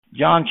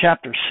John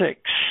chapter 6.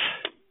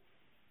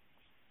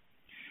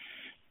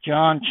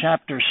 John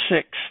chapter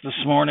 6 this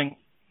morning.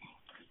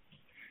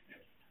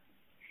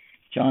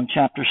 John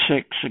chapter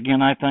 6.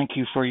 Again, I thank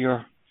you for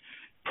your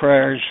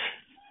prayers.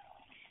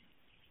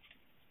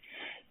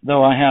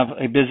 Though I have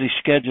a busy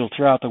schedule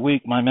throughout the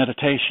week, my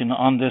meditation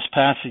on this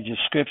passage of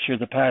Scripture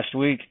the past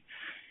week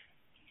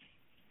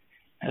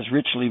has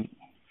richly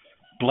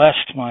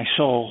blessed my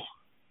soul.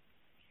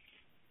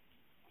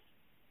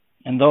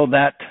 And though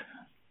that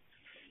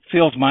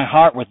fills my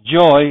heart with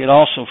joy, it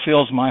also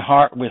fills my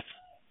heart with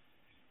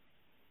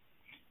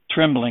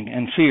trembling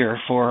and fear,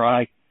 for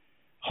I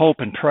hope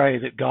and pray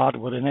that God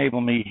would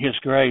enable me, His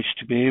grace,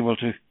 to be able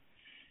to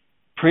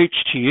preach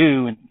to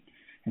you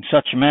in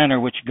such a manner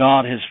which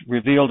God has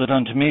revealed it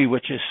unto me,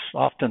 which is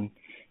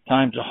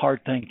oftentimes a hard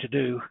thing to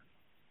do.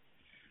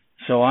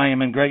 So I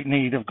am in great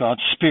need of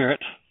God's Spirit.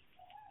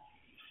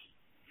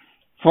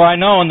 For I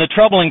know in the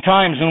troubling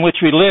times in which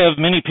we live,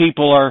 many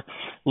people are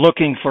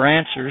looking for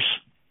answers.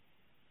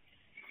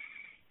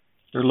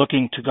 They're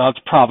looking to God's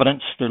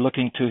providence. They're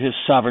looking to His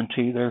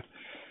sovereignty. They're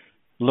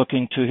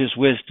looking to His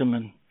wisdom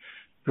and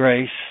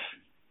grace.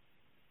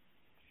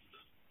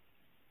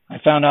 I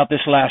found out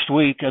this last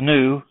week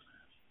anew,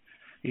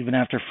 even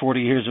after 40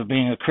 years of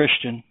being a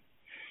Christian,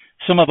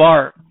 some of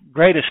our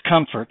greatest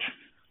comfort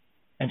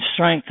and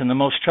strength in the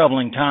most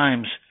troubling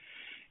times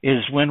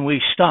is when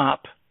we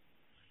stop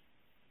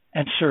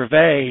and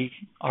survey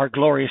our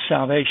glorious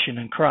salvation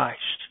in Christ.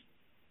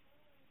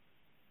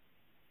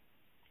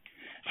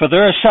 For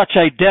there is such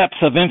a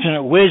depth of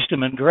infinite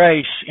wisdom and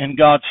grace in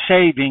God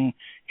saving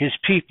His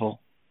people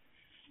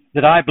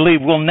that I believe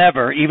we'll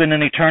never, even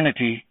in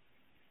eternity,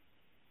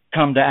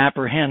 come to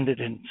apprehend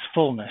it in its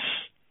fullness.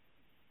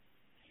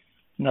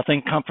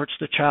 Nothing comforts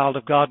the child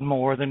of God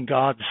more than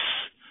God's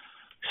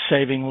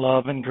saving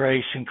love and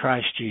grace in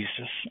Christ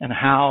Jesus and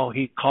how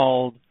He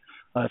called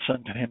us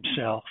unto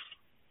Himself.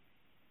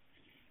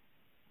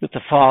 That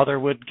the Father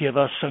would give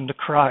us unto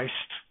Christ,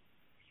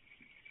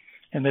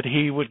 and that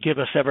He would give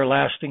us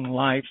everlasting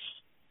life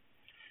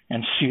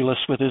and seal us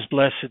with His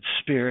blessed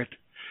Spirit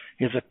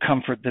is a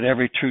comfort that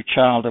every true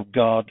child of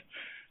God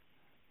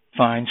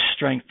finds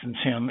strengthens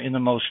him in the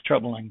most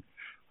troubling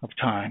of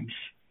times.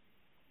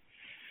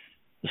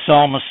 The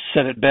psalmist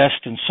said it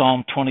best in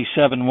Psalm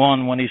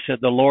 27:1 when he said,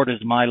 "The Lord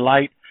is my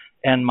light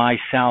and my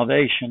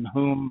salvation.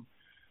 Whom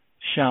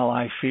shall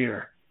I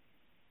fear?"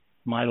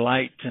 My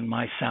light and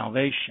my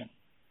salvation.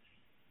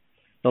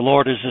 The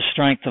Lord is the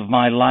strength of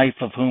my life.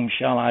 Of whom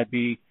shall I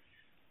be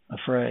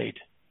afraid?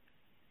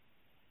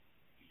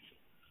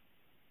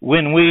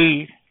 When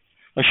we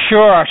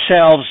assure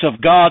ourselves of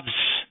God's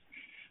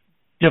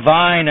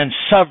divine and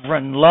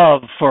sovereign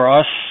love for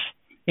us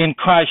in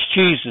Christ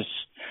Jesus,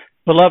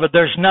 beloved,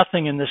 there's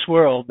nothing in this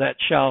world that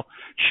shall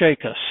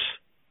shake us,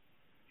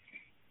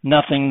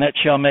 nothing that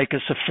shall make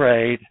us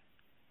afraid,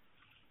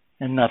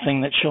 and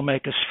nothing that shall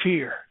make us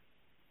fear.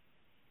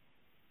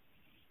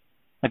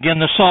 Again,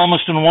 the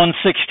psalmist in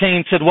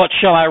 116 said, "What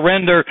shall I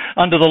render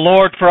unto the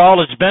Lord for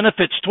all His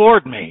benefits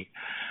toward me?"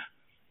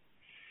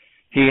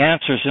 He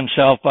answers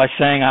himself by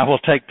saying, "I will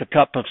take the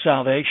cup of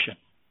salvation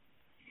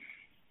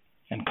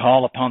and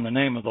call upon the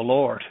name of the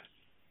Lord."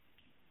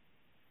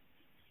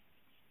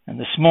 And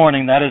this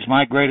morning, that is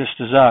my greatest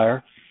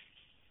desire,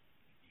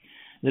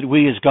 that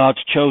we as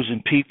God's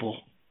chosen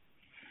people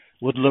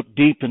would look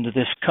deep into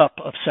this cup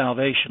of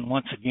salvation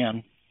once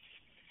again,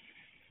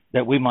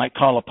 that we might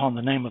call upon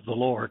the name of the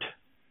Lord.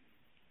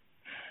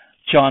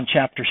 John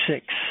chapter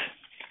 6,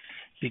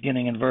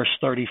 beginning in verse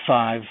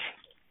 35.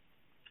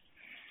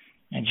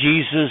 "And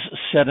Jesus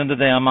said unto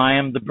them, I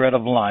am the bread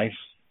of life.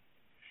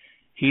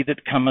 He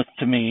that cometh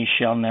to me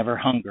shall never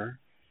hunger,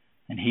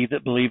 and he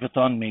that believeth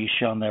on me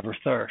shall never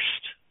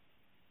thirst."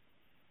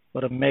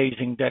 What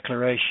amazing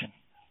declaration.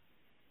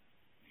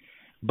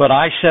 "But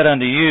I said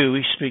unto you,"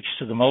 he speaks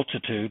to the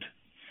multitude,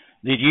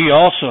 "that ye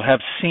also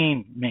have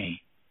seen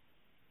me."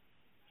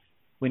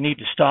 We need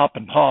to stop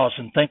and pause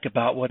and think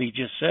about what he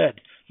just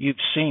said.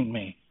 You've seen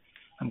me.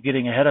 I'm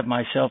getting ahead of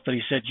myself, but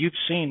he said, you've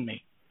seen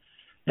me.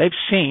 They've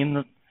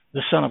seen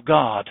the Son of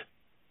God.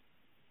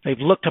 They've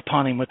looked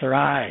upon him with their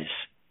eyes.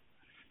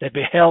 They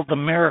beheld the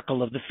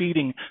miracle of the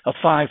feeding of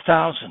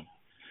 5,000.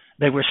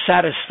 They were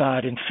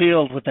satisfied and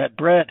filled with that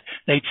bread.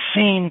 They'd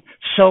seen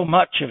so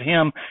much of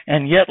him,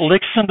 and yet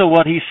listen to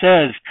what he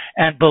says,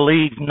 "and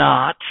believe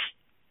not."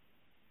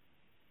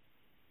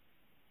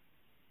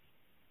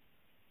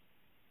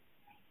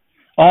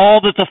 "All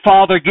that the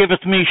Father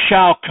giveth me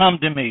shall come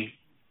to me,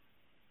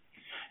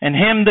 and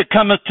him that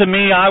cometh to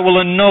me I will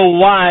in no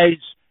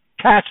wise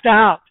cast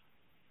out.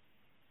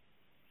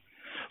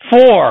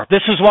 For,"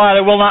 this is why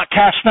I will not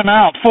cast them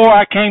out, "for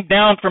I came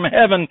down from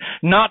heaven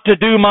not to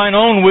do mine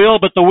own will,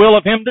 but the will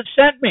of him that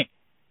sent me.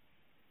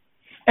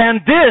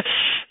 And this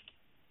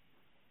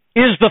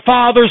is the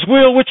Father's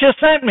will which hath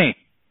sent me,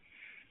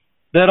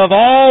 that of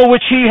all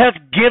which he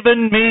hath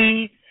given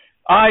me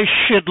I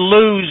should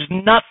lose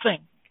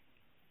nothing,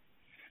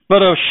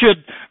 but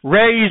should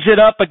raise it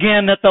up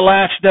again at the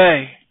last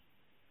day.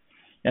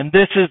 And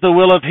this is the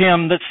will of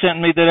him that sent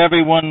me, that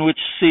everyone which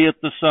seeth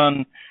the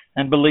Son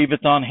and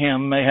believeth on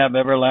him may have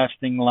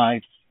everlasting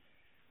life,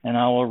 and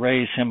I will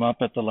raise him up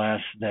at the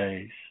last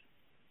days.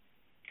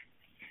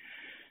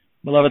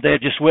 Beloved, they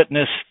had just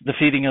witnessed the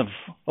feeding of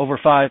over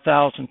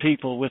 5,000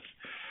 people with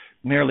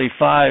merely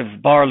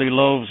 5 barley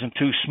loaves and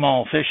 2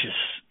 small fishes.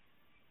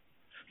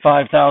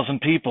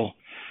 5,000 people.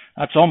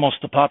 That's almost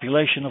the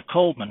population of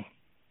Coleman.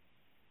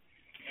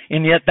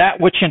 And yet that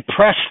which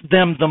impressed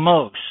them the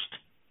most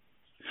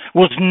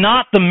was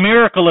not the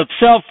miracle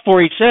itself,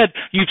 for he said,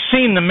 you've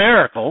seen the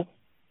miracle,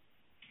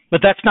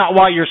 but that's not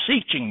why you're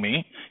seeking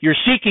me. You're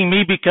seeking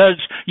me because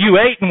you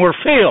ate and were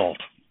filled.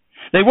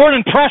 They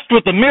weren't impressed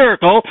with the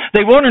miracle.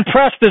 They weren't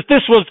impressed that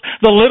this was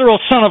the literal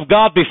Son of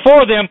God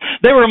before them.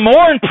 They were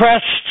more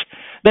impressed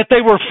that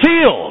they were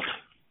filled.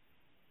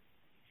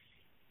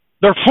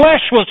 Their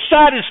flesh was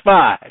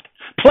satisfied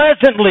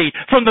pleasantly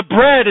from the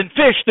bread and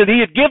fish that he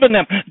had given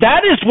them.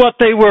 That is what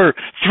they were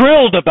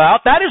thrilled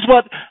about. That is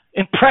what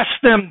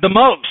impressed them the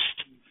most.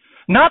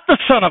 Not the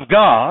Son of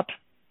God.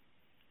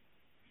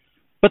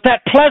 But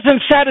that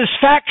pleasant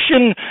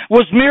satisfaction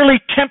was merely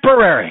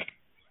temporary.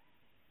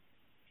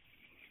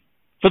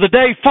 For the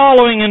day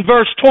following, in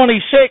verse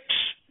 26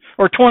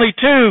 or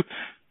 22,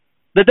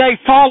 the day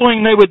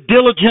following they would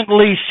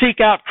diligently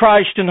seek out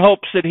Christ in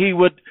hopes that he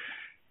would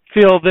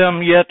fill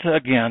them yet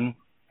again.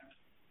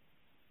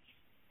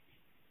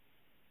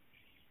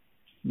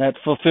 That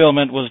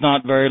fulfillment was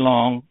not very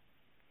long.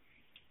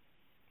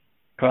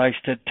 Christ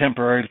had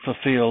temporarily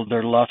fulfilled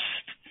their lust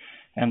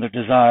and their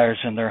desires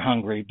and their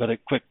hungry, but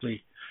it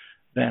quickly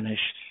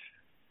vanished.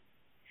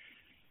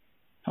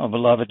 Oh,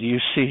 beloved, do you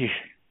see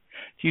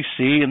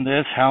in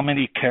this how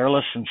many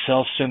careless and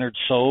self-centered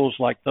souls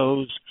like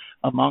those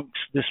amongst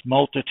this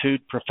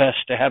multitude profess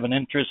to have an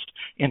interest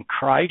in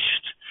Christ,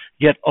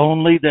 yet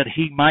only that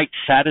he might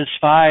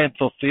satisfy and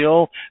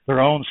fulfill their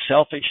own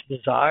selfish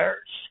desires?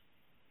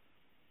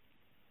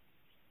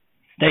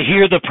 They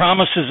hear the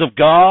promises of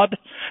God.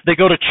 They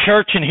go to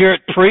church and hear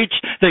it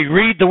preached. They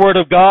read the Word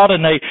of God and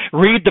they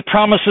read the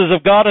promises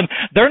of God, and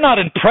they're not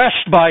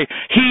impressed by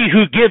he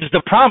who gives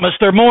the promise.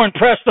 They're more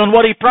impressed on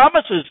what he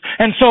promises.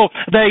 And so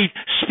they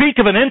speak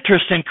of an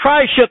interest in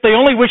Christ, yet they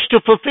only wish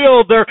to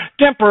fulfill their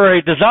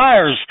temporary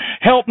desires.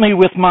 Help me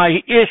with my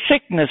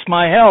sickness,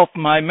 my health,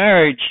 my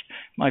marriage,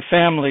 my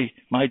family,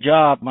 my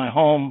job, my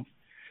home.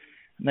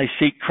 And they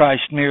seek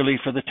Christ merely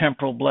for the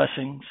temporal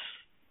blessings.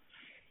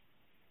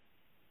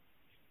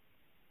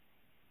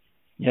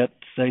 Yet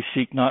they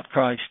seek not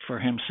Christ for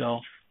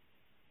himself.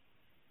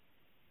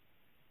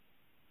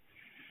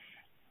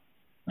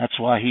 That's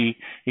why he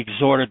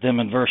exhorted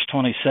them in verse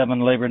 27,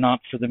 labor not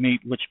for the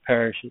meat which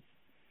perisheth,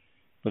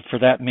 but for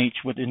that meat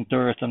which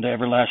endureth unto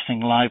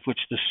everlasting life, which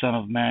the Son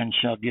of Man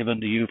shall give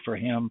unto you. For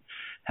him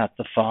hath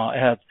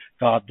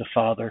God the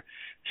Father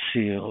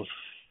sealed.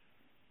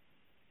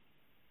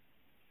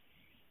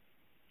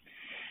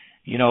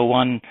 You know,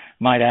 one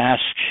might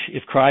ask,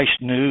 if Christ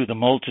knew the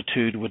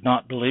multitude would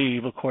not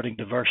believe, according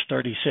to verse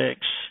 36,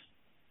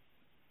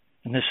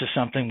 and this is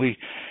something we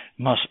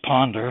must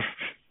ponder.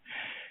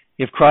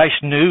 If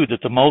Christ knew that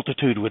the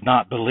multitude would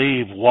not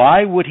believe,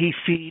 why would he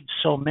feed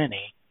so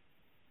many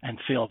and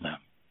fill them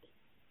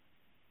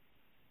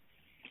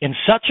in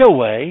such a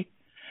way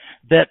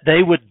that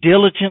they would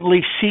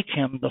diligently seek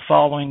him the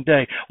following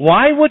day?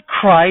 Why would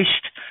Christ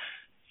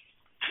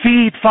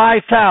feed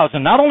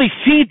 5,000, not only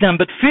feed them,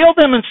 but fill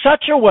them in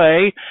such a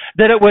way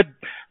that it would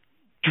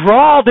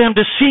draw them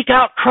to seek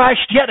out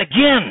Christ yet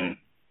again?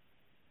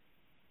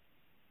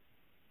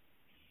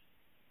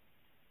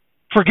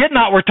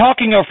 We're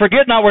talking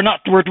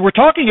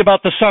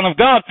about the Son of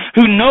God,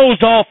 who knows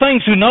all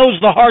things, who knows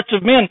the hearts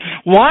of men.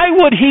 Why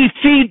would he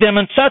feed them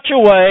in such a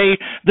way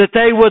that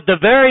they would the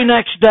very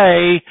next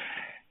day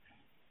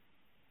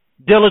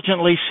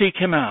diligently seek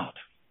him out?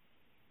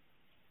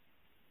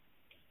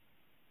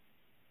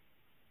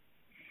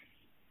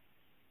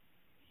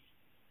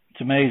 It's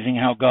amazing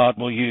how God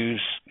will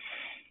use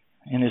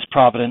in his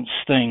providence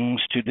things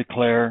to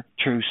declare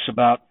truths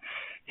about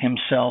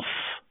himself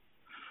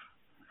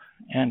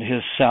and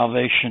his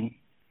salvation.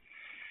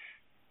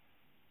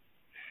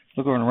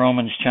 Look over in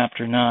Romans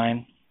chapter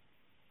 9.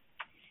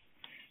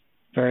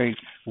 Very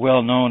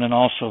well known and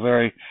also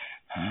very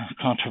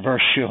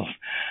controversial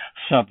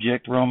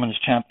subject, Romans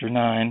chapter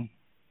 9.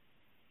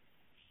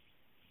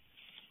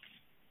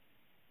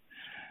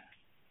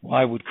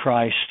 Why would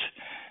Christ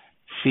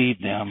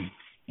feed them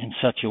in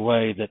such a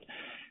way that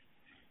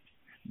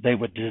they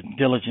would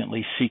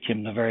diligently seek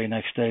him the very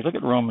next day? Look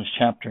at Romans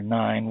chapter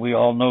 9. We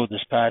all know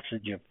this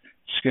passage of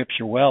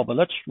Scripture well, but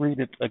let's read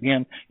it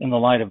again in the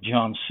light of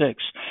John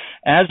 6.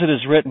 As it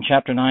is written,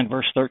 chapter 9,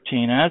 verse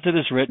 13, as it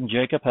is written,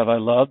 Jacob have I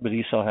loved, but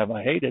Esau have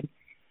I hated.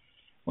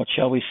 What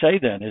shall we say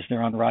then? Is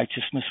there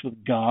unrighteousness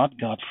with God?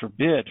 God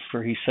forbid.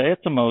 For he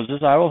saith to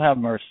Moses, I will have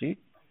mercy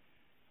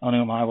on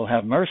whom I will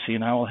have mercy,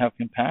 and I will have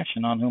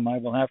compassion on whom I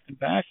will have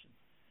compassion.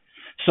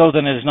 So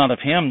then it is not of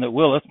him that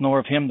willeth, nor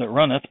of him that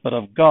runneth, but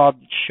of God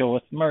that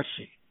showeth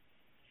mercy.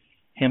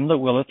 Him that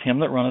willeth, him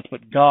that runneth,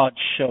 but God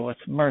showeth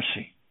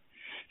mercy.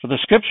 For the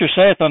scripture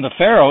saith unto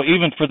Pharaoh,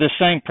 even for this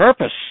same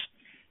purpose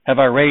have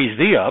I raised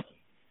thee up,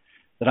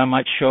 that I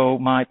might show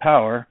my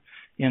power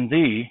in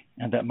thee,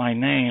 and that my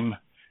name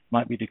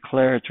might be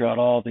declared throughout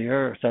all the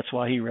earth. That's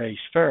why he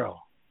raised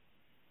Pharaoh.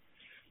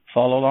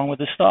 Follow along with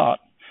this thought.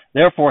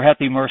 Therefore hath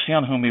he mercy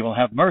on whom he will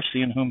have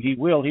mercy, and whom he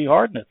will he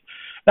hardeneth.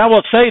 Thou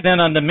wilt say then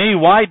unto me,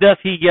 why doth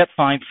he yet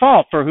find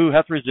fault? For who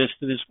hath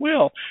resisted his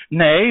will?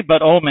 Nay,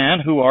 but, O man,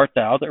 who art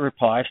thou that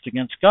repliest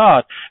against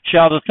God?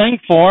 Shall the thing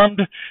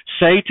formed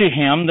say to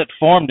him that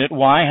formed it,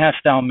 why hast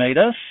thou made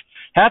us?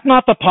 Hath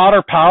not the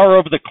potter power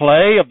over the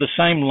clay of the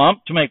same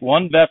lump to make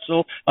one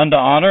vessel unto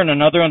honor and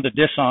another unto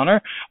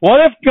dishonor? What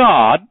if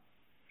God,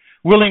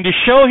 willing to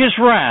show his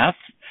wrath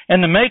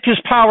and to make his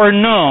power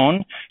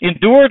known,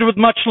 endured with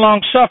much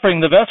long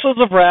suffering the vessels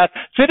of wrath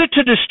fitted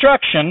to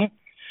destruction,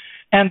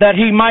 and that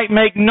he might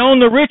make known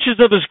the riches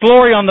of his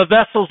glory on the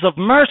vessels of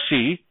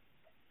mercy,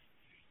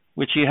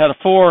 which he had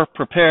afore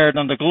prepared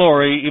unto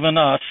glory, even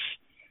us,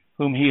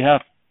 whom he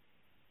hath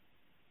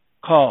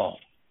called.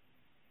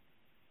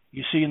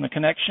 You see in the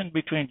connection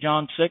between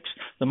John 6,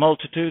 the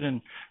multitude,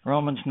 and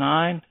Romans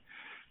 9,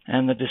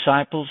 and the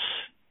disciples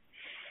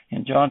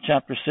in John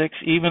chapter 6,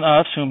 even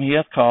us whom he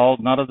hath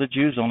called, not of the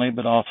Jews only,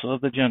 but also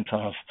of the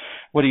Gentiles.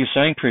 What are you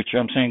saying, preacher?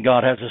 I'm saying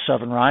God has a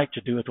sovereign right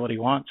to do with what he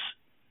wants,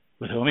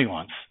 with whom he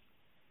wants.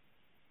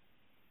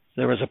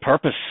 There was a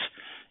purpose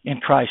in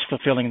Christ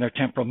fulfilling their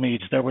temporal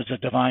needs. There was a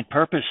divine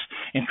purpose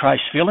in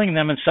Christ filling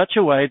them in such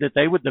a way that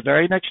they would the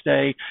very next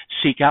day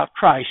seek out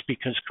Christ,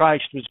 because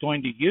Christ was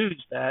going to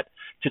use that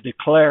to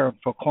declare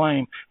and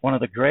proclaim one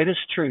of the greatest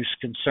truths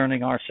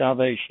concerning our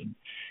salvation,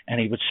 and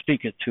he would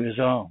speak it to his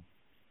own.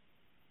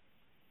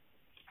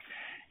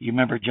 You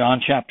remember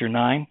John chapter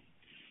 9?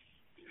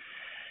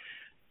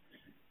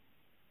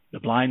 The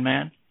blind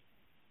man?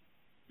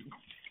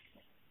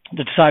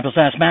 The disciples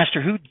asked,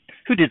 Master, who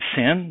did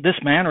sin, this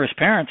man or his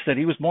parents, that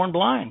he was born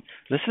blind?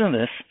 Listen to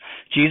this.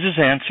 Jesus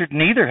answered,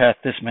 neither hath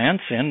this man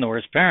sinned nor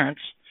his parents,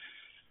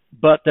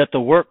 but that the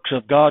works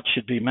of God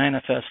should be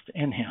manifest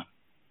in him.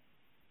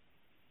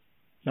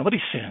 Nobody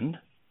sinned.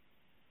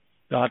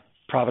 God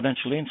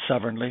providentially and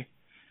sovereignly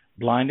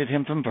blinded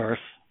him from birth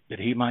that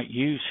he might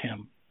use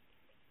him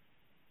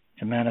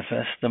to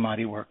manifest the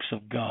mighty works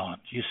of God.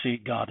 You see,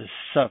 God is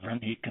sovereign.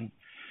 He can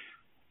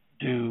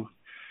do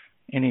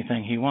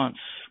anything he wants,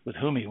 with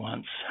whom he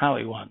wants, how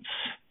he wants.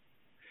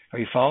 Are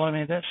you following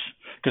me in this?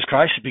 Because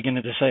Christ is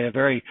beginning to say a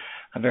very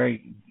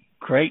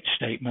great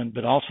statement,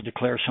 but also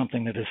declares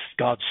something that is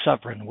God's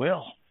sovereign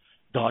will.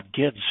 God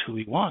gives who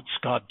he wants.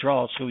 God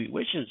draws who he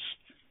wishes.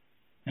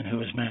 And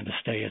who is man to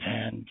stay his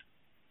hand?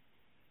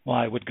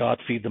 Why would God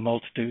feed the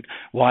multitude?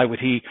 Why would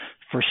he,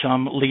 for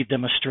some, lead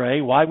them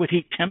astray? Why would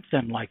he tempt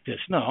them like this?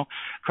 No,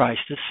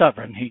 Christ is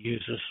sovereign. He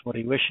uses what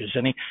he wishes.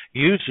 And he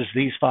uses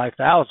these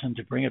 5,000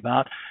 to bring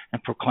about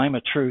and proclaim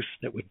a truth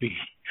that would be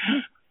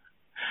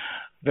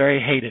very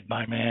hated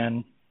by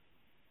man,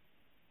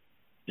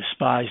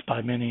 despised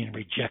by many, and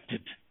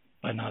rejected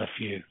by not a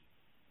few.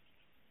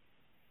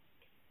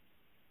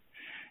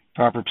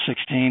 Proverbs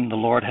 16, the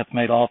Lord hath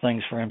made all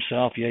things for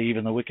himself, yea,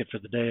 even the wicked for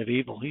the day of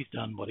evil. He's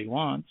done what he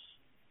wants.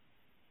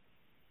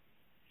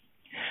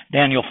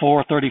 Daniel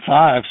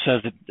 4:35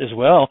 says it as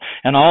well,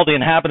 and all the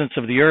inhabitants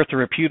of the earth are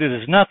reputed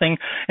as nothing,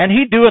 and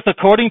he doeth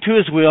according to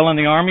his will in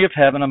the army of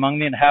heaven among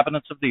the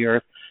inhabitants of the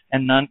earth,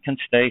 and none can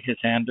stay his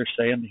hand or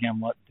say unto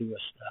him, what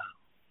doest thou?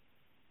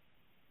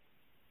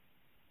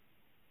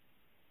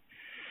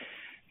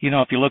 You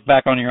know, if you look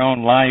back on your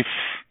own life,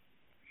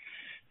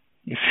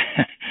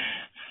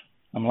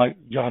 I'm like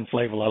John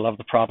Flavel. I love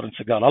the providence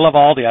of God. I love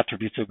all the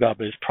attributes of God,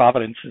 but his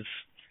providence is...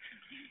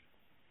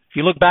 If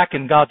you look back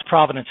in God's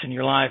providence in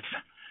your life,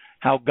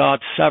 how God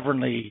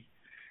sovereignly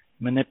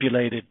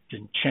manipulated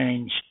and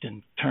changed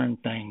and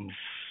turned things,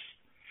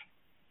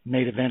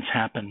 made events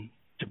happen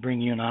to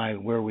bring you and I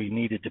where we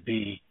needed to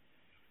be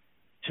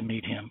to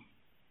meet him.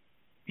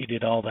 He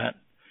did all that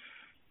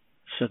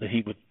so that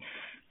he would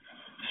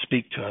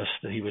speak to us,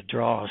 that he would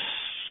draw us.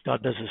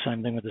 God does the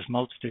same thing with his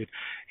multitude.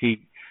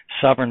 He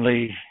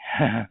sovereignly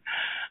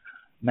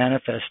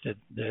manifested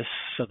this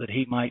so that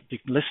he might,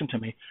 listen to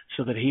me,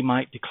 so that he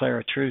might declare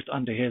a truth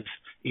unto his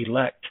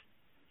elect,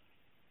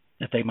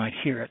 that they might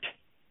hear it,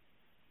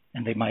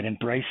 and they might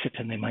embrace it,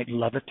 and they might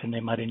love it, and they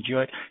might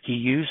enjoy it. He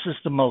uses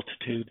the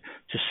multitude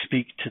to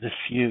speak to the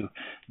few.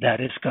 That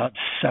is God's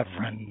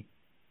sovereign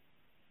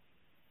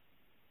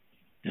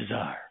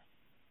desire.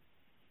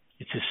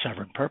 It's his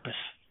sovereign purpose,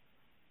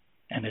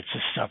 and it's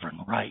his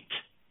sovereign right.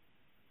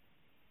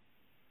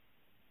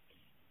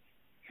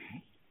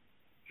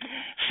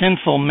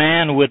 Sinful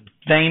man would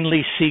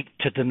vainly seek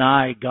to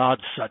deny God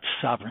such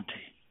sovereignty.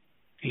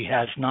 He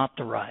has not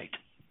the right.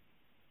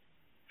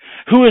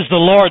 Who is the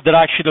Lord that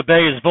I should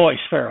obey his voice?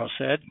 Pharaoh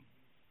said.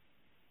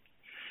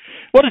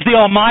 What is the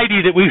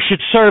Almighty that we should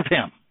serve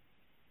him?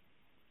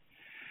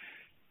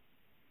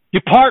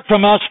 Depart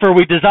from us, for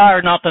we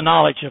desire not the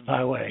knowledge of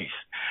thy ways.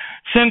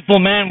 Sinful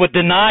man would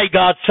deny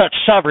God such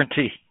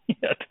sovereignty.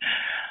 Yet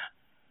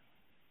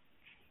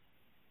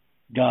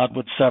God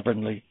would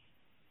sovereignly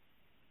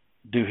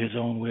do his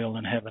own will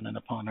in heaven and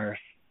upon earth.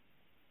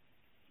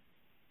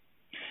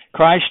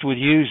 Christ would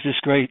use this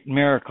great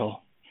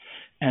miracle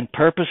and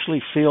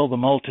purposely fill the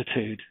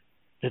multitude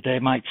that they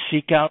might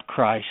seek out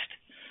Christ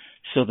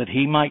so that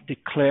he might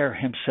declare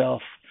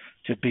himself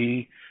to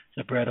be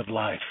the bread of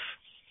life.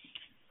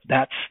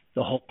 That's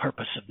the whole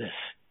purpose of this.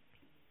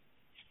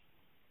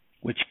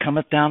 Which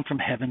cometh down from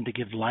heaven to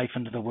give life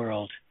unto the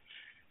world.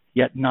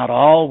 Yet not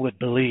all would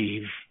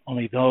believe,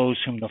 only those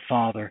whom the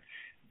Father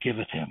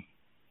giveth him.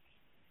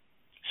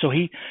 So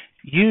he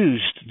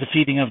used the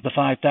feeding of the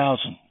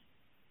 5,000.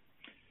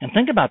 And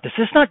think about this.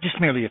 It's not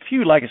just merely a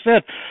few. Like I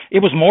said, it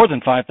was more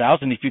than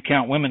 5,000 if you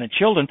count women and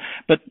children.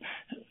 But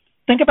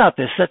think about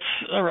this. That's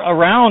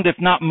around, if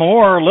not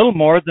more, a little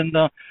more than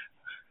the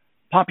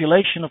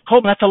population of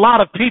Coleman. That's a lot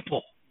of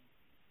people.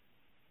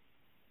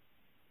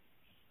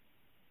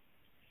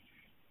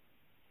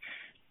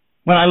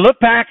 When I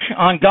look back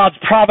on God's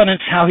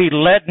providence, how he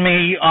led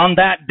me on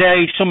that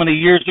day so many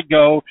years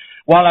ago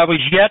while I was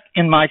yet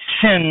in my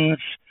sins,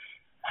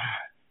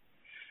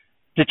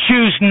 to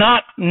choose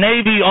not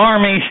Navy,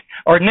 Army,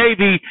 or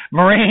Navy,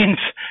 Marines,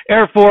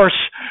 Air Force,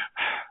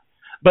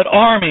 but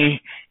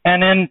Army,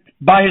 and then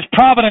by his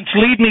providence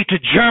lead me to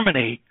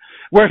Germany,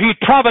 where he'd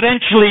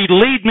providentially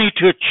lead me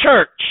to a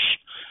church,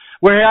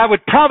 where I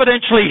would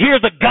providentially hear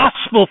the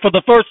gospel for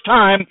the first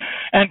time,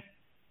 and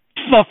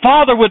the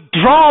Father would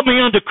draw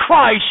me unto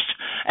Christ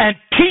and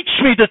teach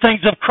me the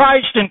things of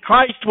Christ, and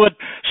Christ would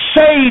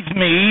save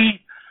me.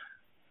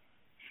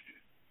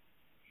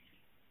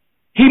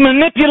 He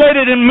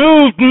manipulated and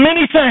moved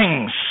many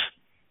things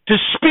to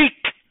speak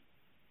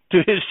to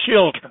his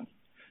children.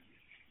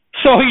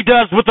 So he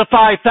does with the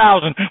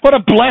 5,000. What a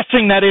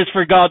blessing that is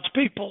for God's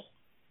people.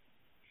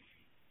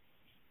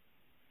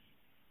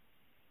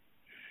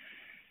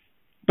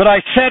 But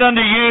I said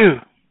unto you,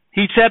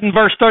 he said in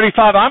verse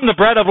 35, I'm the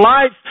bread of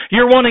life.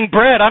 You're wanting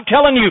bread. I'm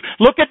telling you,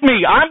 look at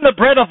me. I'm the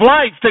bread of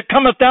life that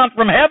cometh down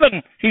from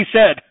heaven, he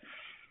said.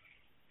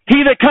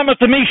 He that cometh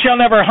to me shall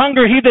never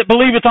hunger. He that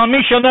believeth on me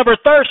shall never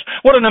thirst.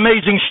 What an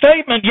amazing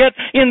statement. Yet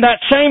in that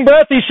same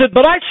breath he said,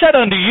 but I said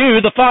unto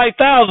you, the 5,000,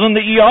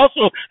 that ye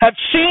also have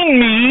seen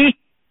me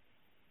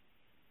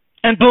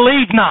and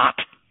believe not.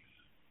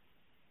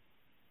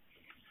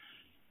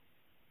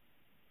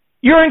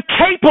 You're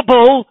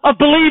incapable of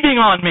believing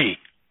on me.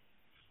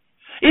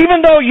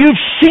 Even though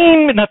you've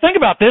seen, now think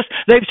about this,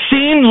 they've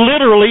seen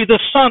literally the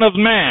Son of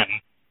Man.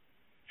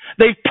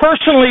 They've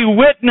personally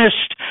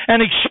witnessed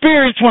and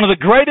experienced one of the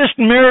greatest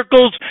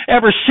miracles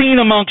ever seen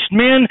amongst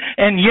men,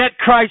 and yet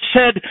Christ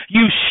said,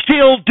 you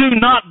still do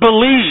not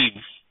believe.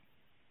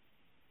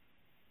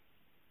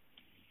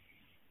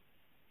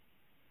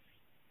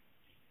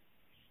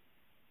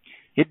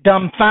 It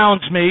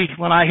dumbfounds me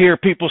when I hear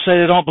people say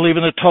they don't believe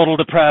in the total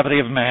depravity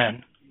of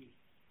man.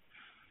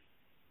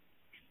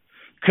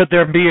 Could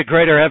there be a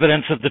greater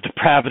evidence of the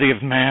depravity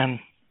of man?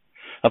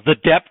 Of the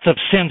depth of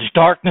sin's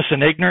darkness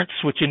and ignorance,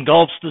 which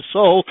engulfs the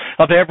soul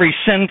of every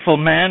sinful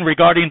man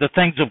regarding the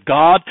things of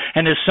God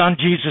and his Son,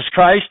 Jesus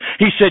Christ?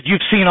 He said,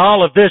 you've seen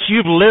all of this.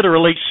 You've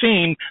literally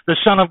seen the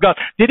Son of God.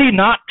 Did he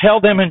not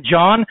tell them in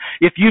John,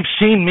 if you've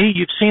seen me,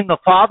 you've seen the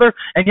Father?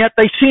 And yet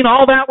they've seen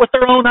all that with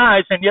their own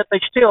eyes, and yet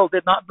they still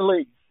did not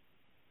believe.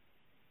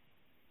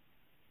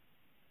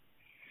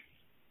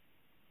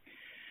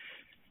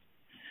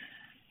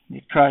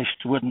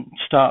 Christ wouldn't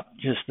stop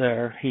just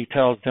there. He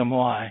tells them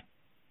why.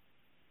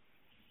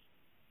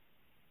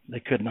 They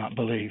could not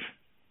believe.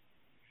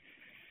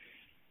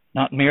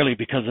 Not merely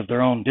because of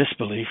their own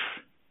disbelief,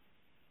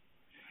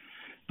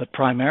 but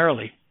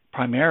primarily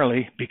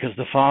because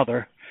the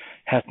Father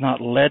hath not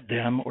led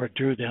them or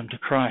drew them to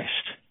Christ.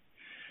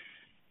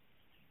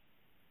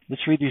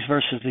 Let's read these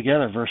verses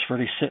together, verse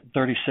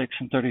 36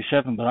 and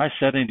 37. But I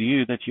said unto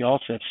you that ye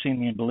also have seen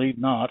me and believe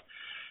not.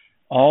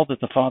 All that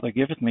the Father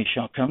giveth me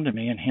shall come to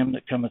me, and him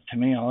that cometh to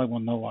me I will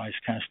no wise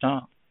cast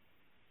out.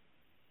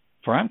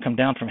 For I am come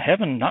down from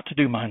heaven not to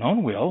do mine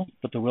own will,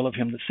 but the will of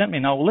him that sent me.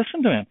 Now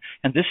listen to him.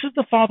 And this is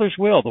the Father's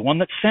will, the one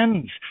that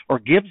sends or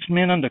gives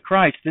men unto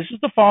Christ. This is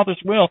the Father's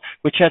will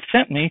which hath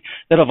sent me,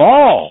 that of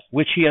all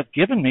which he hath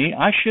given me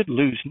I should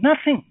lose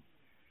nothing,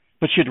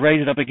 but should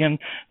raise it up again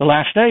the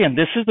last day. And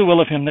this is the will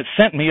of him that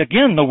sent me.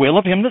 Again, the will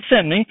of him that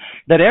sent me,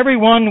 that every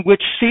one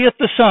which seeth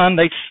the Son,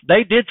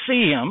 they did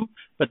see him,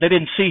 but they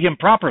didn't see him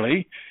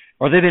properly,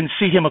 or they didn't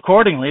see him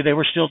accordingly. They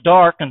were still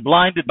dark and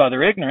blinded by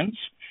their ignorance.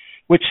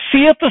 Which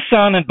seeth the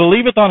Son and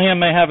believeth on him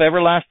may have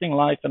everlasting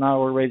life, and I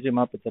will raise him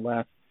up at the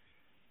last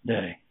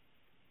day.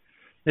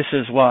 This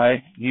is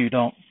why you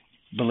don't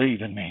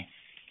believe in me.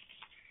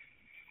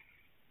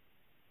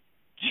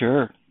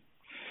 Sure,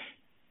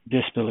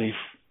 disbelief,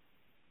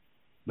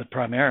 but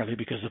primarily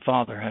because the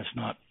Father has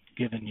not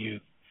given you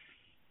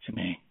to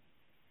me.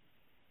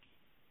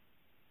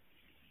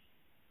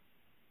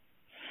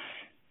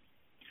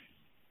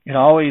 It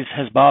always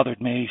has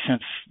bothered me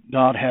since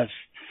God has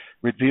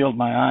revealed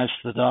my eyes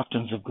to the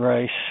doctrines of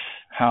grace,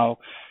 how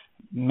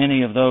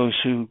many of those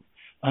who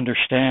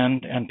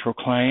understand and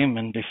proclaim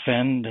and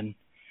defend and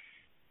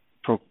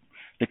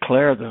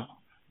declare the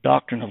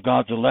doctrine of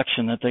God's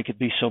election that they could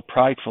be so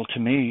prideful. To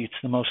me,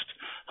 it's the most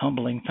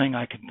humbling thing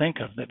I can think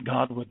of, that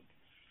God would,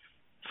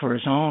 for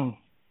his own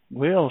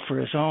will, for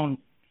his own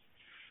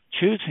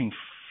choosing,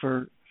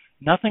 for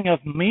nothing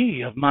of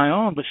me, of my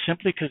own, but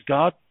simply because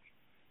God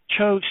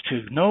chose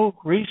to. No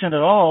reason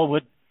at all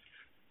would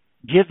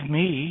give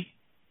me,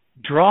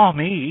 draw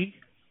me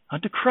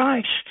unto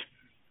Christ.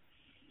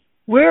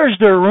 Where is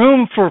there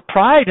room for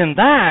pride in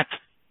that?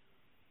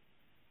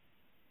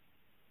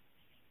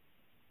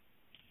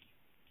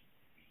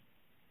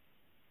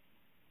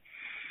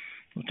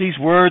 With these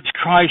words,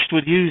 Christ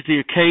would use the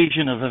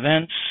occasion of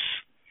events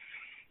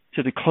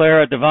to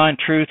declare a divine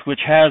truth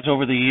which has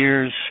over the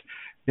years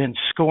been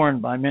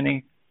scorned by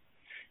many,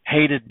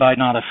 hated by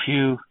not a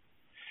few,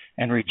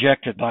 and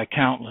rejected by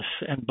countless.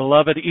 And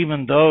beloved,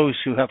 even those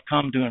who have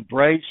come to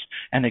embrace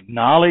and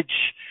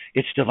acknowledge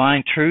its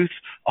divine truth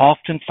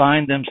often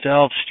find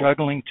themselves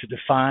struggling to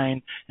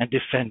define and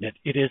defend it.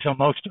 It is a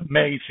most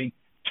amazing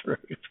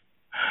truth.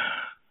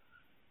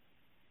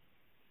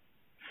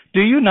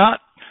 Do you not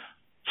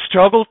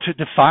struggle to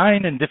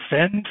define and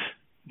defend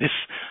this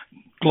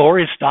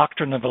glorious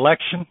doctrine of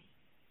election?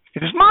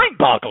 It is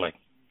mind-boggling.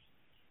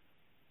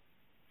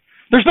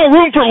 There's no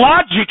room for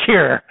logic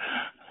here.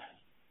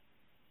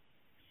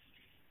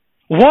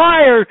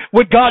 Why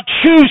would God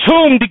choose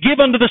whom to give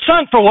unto the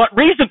Son? For what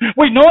reason?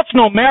 We know it's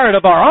no merit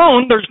of our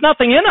own. There's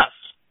nothing in us.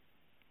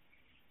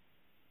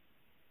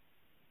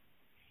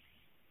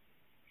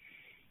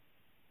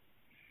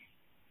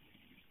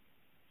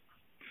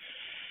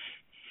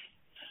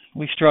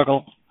 We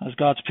struggle as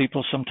God's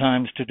people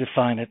sometimes to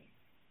define it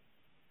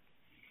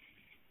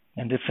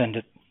and defend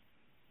it.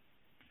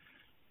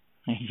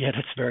 And yet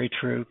it's very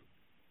true.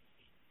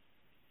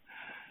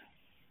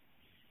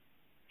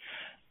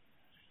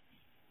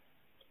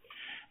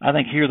 I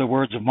think here the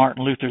words of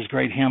Martin Luther's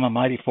great hymn, "A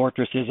Mighty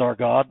Fortress is Our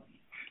God,"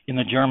 in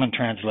the German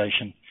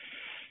translation,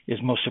 is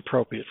most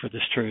appropriate for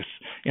this truth.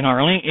 In our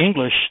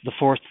English, the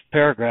fourth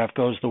paragraph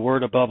goes, "The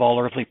word above all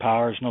earthly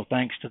powers, no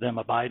thanks to them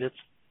abideth."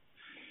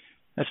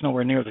 That's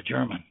nowhere near the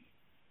German.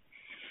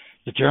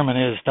 The German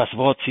is, "Das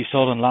Wort sie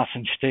sollen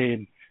lassen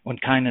stehen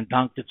und keinen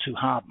Dank dazu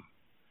haben."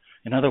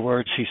 In other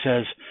words, he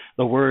says,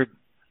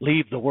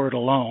 leave the word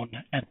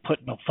alone and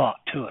put no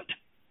thought to it.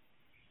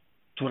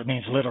 That's what it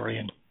means literally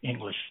in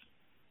English.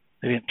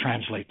 They didn't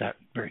translate that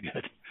very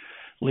good.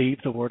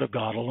 Leave the word of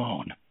God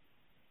alone.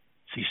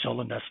 Sie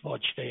sollen das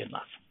Wort stehen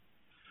lassen.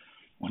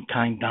 Und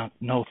kein Dank,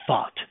 no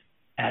thought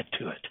add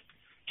to it.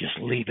 Just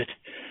leave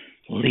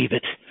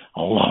it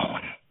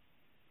alone.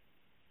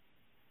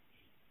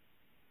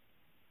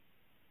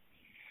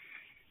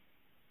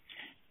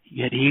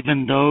 Yet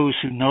even those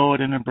who know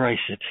it and embrace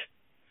it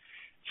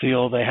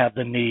feel they have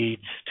the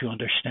need to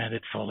understand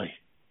it fully.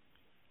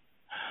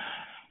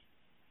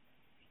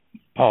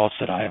 Paul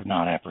said, "I have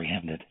not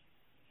apprehended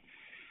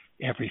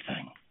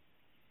everything."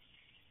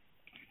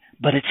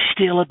 But it's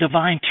still a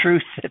divine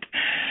truth that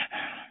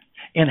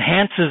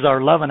enhances our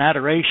love and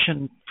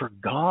adoration for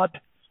God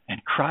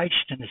and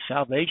Christ and his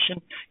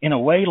salvation in a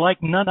way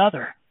like none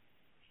other.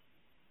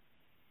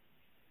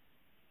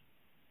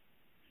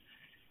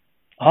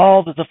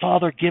 All that the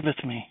Father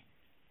giveth me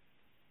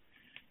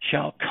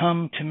shall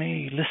come to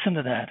me. Listen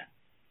to that.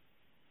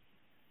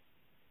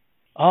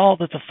 All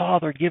that the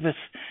Father giveth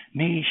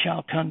me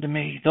shall come to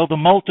me. Though the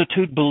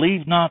multitude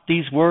believe not,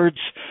 these words,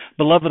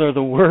 beloved, are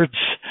the words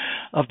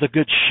of the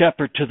Good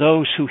Shepherd to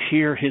those who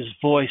hear his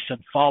voice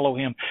and follow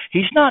him.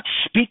 He's not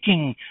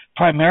speaking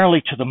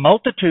primarily to the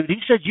multitude.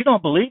 He said, "You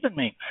don't believe in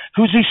me."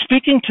 Who's he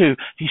speaking to?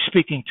 He's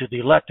speaking to the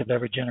elect of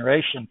every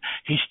generation.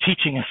 He's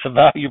teaching us a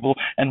valuable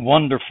and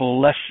wonderful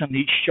lesson.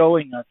 He's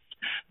showing us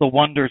the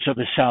wonders of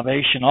his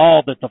salvation.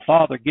 All that the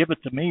Father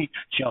giveth to me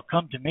shall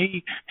come to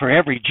me. For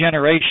every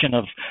generation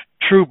of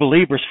true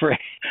believers,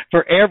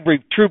 for every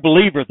true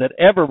believer that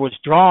ever was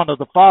drawn of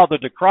the Father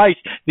to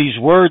Christ, these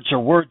words are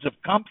words of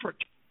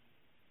comfort.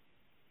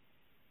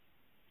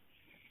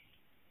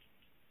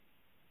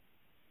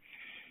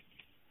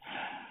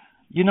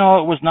 You know,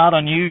 it was not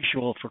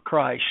unusual for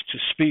Christ to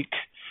speak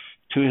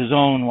to his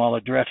own while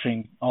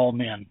addressing all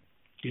men.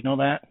 Do you know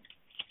that?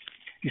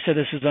 He said,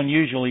 "This is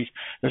unusual.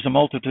 There's a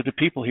multitude of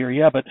people here."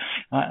 Yeah, but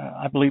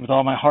I believe with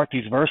all my heart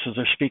these verses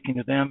are speaking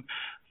to them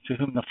to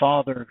whom the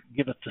Father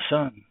giveth the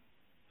Son,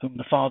 whom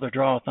the Father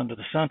draweth unto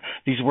the Son.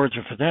 These words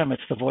are for them.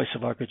 It's the voice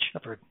of our Good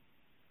Shepherd.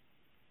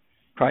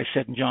 Christ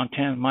said in John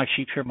 10, "My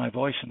sheep hear my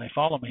voice and they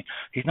follow me."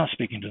 He's not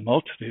speaking to the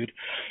multitude.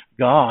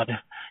 God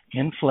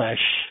in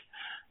flesh,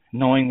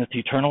 knowing that the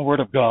eternal word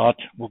of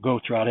God will go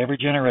throughout every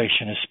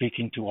generation, is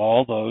speaking to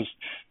all those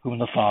whom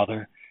the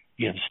Father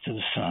gives to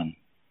the Son.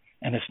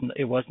 And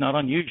it was not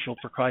unusual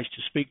for Christ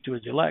to speak to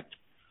his elect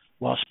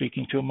while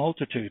speaking to a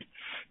multitude.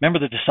 Remember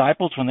the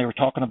disciples when they were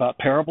talking about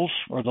parables,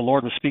 or the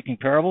Lord was speaking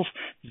parables?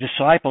 The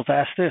disciples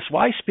asked this,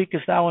 "Why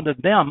speakest thou unto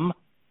them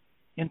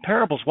in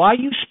parables?" Why are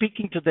you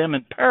speaking to them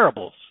in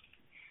parables?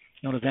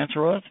 You know what his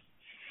answer was?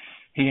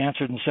 He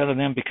answered and said to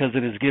them, "Because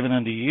it is given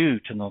unto you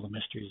to know the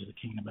mysteries of the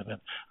kingdom of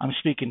heaven." I'm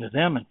speaking to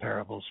them in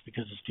parables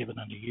because it's given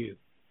unto you.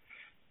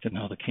 to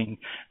know the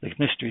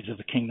mysteries of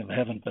the kingdom of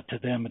heaven, but to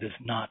them it is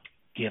not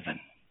given.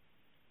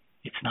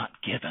 It's not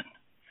given.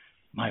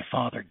 My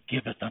Father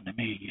giveth unto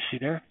me. You see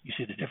there? You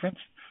see the difference?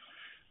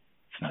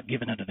 It's not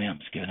given unto them,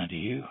 it's given unto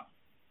you.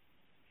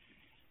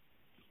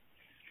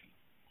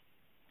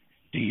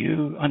 Do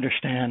you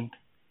understand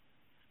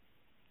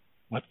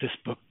what this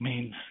book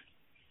means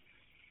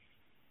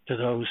to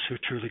those who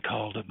truly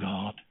call to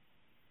God?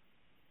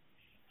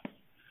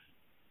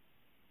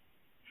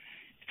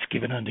 It's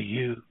given unto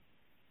you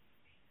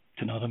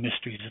to know the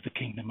mysteries of the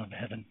kingdom of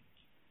heaven.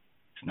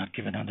 It's not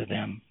given unto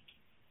them.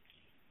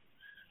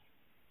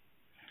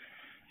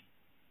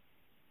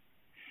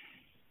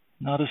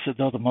 Notice that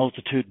though the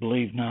multitude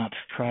believe not,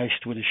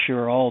 Christ would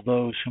assure all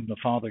those whom the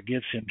Father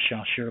gives him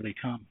shall surely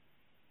come.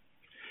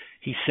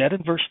 He said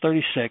in verse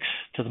 36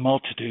 to the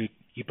multitude,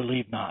 you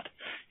believe not.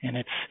 And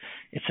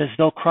it's as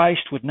though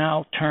Christ would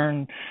now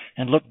turn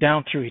and look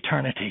down through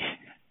eternity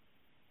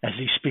as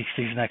he speaks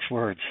these next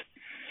words.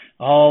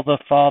 All the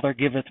Father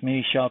giveth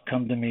me shall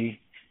come to me,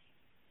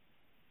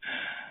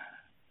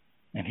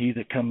 and he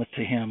that cometh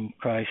to him,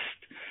 Christ,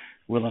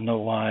 will in no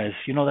wise.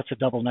 You know that's a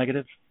double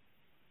negative?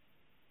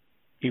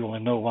 He will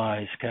in no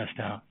wise cast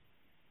out.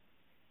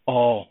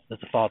 All that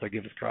the Father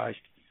giveth Christ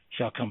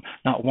shall come.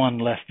 Not one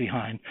left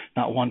behind,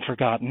 not one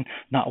forgotten,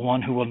 not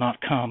one who will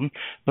not come,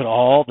 but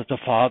all that the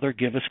Father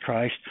giveth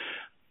Christ,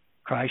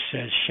 Christ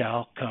says,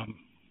 shall come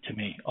to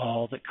me.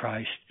 All the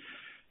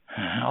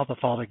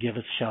Father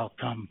giveth shall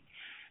come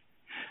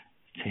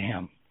to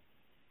him.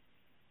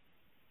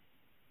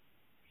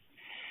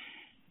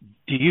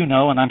 Do you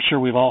know, and I'm sure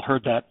we've all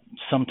heard that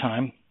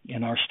sometime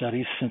in our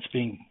studies since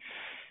being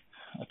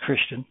a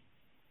Christian,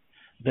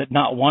 that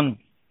not one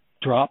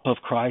drop of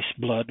Christ's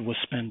blood was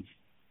spent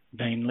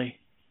vainly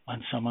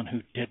on someone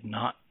who did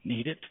not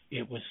need it.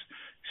 It was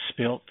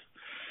spilt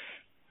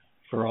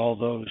for all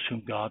those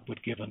whom God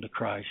would give unto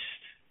Christ.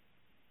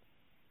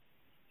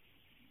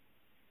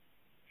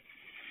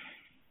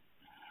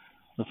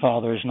 The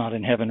Father is not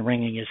in heaven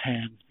wringing his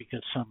hands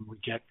because some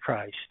reject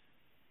Christ.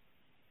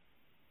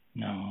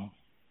 No.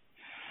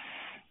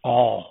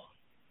 All.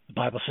 The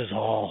Bible says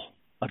all.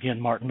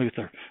 Again, Martin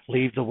Luther,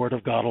 leave the word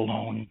of God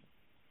alone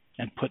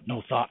and put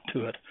no thought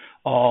to it.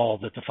 All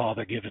that the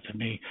Father giveth to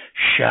me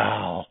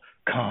shall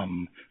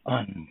come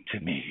unto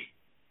me.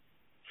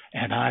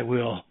 And I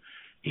will,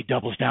 he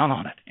doubles down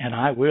on it, and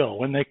I will,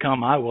 when they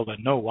come, I will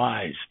in no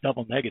wise,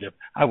 double negative,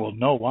 I will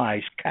no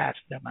wise cast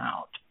them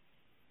out.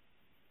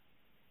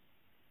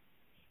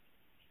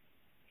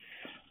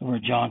 We're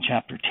in John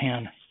chapter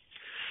 10.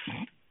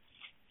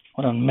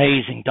 What an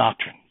amazing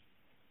doctrine.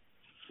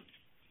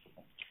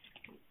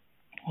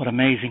 What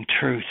amazing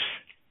truth.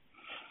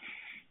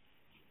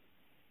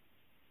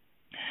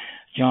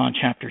 John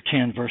chapter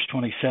 10, verse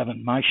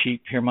 27, my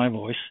sheep hear my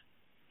voice,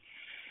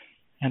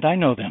 and I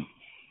know them.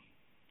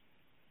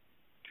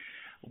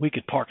 We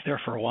could park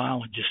there for a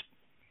while and just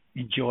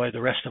enjoy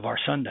the rest of our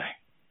Sunday.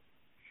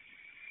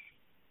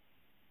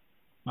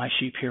 My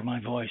sheep hear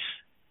my voice.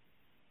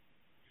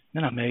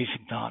 An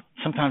amazing thought.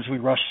 Sometimes we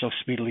rush so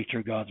speedily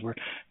through God's word.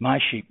 My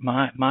sheep,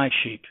 my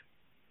sheep,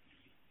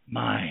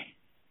 my.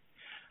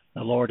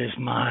 The Lord is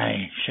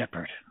my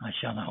shepherd. I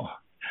shall know.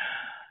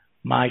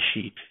 My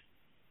sheep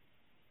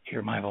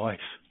hear my voice.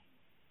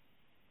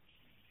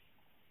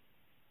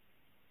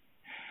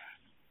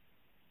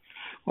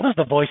 What is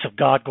the voice of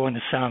God going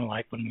to sound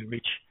like when we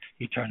reach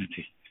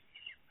eternity?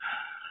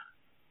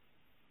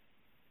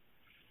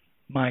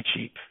 My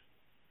sheep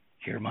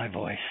hear my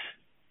voice,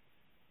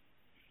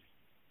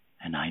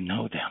 and I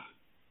know them.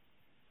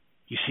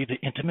 You see the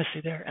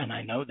intimacy there? And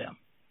I know them.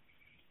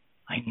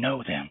 I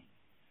know them.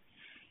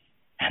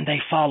 And they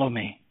follow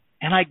me.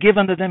 And I give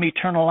unto them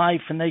eternal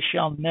life, and they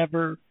shall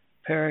never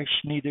perish,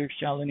 neither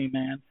shall any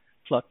man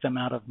pluck them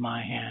out of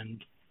my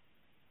hand.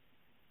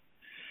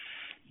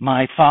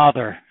 My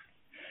Father,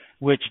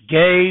 which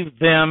gave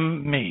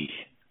them me.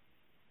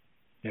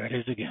 There it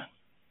is again.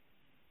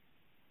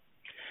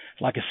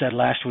 Like I said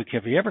last week,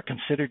 have you ever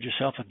considered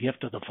yourself a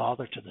gift of the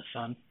Father to the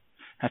Son?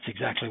 That's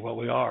exactly what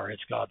we are.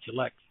 It's God's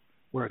elect.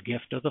 We're a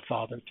gift of the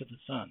Father to the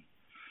Son.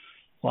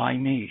 Why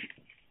me?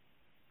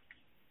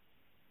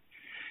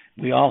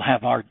 We all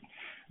have our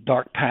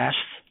dark past.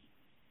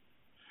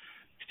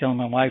 I was telling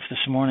my wife this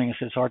morning, I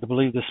said, it's hard to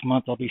believe this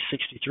month I'll be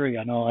 63.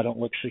 I know I don't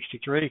look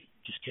 63.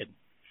 Just kidding.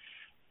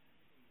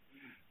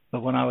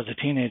 But when I was a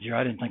teenager,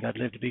 I didn't think I'd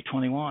live to be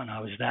 21. I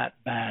was that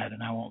bad,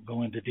 and I won't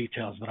go into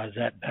details, but I was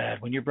that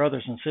bad. When your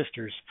brothers and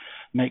sisters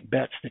make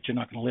bets that you're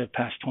not going to live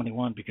past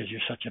 21 because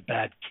you're such a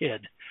bad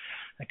kid,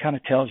 it kind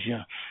of tells you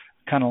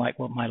kind of like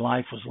what my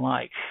life was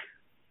like.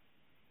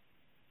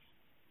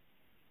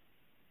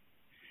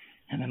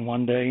 And then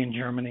one day in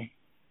Germany,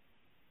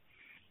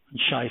 in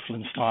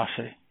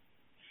Scheiflenstrasse,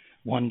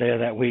 one day of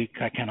that week,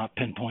 I cannot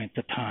pinpoint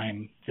the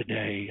time, the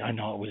day. I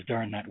know it was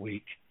during that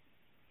week.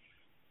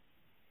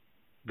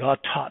 God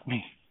taught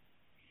me.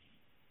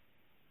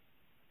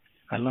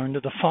 I learned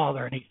of the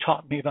Father, and He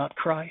taught me about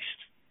Christ.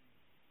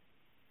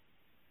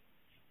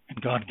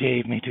 And God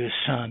gave me to His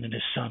Son, and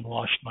His Son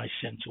washed my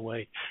sins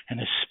away, and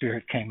His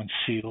Spirit came and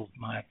sealed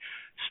my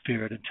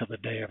spirit until the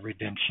day of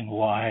redemption.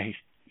 Why,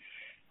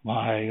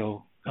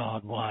 oh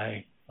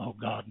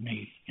God,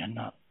 me, and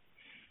not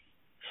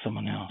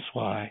someone else?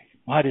 Why?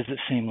 Why does it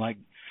seem like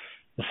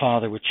the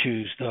Father would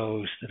choose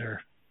those that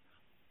are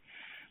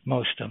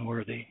most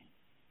unworthy?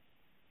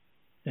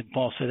 Did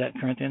Paul say that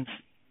in Corinthians?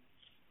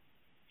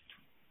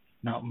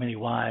 Not many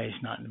wise,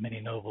 not many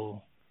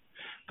noble.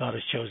 God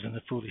has chosen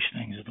the foolish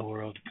things of the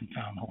world to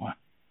confound the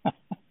wise.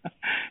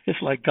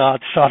 It's like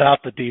God sought out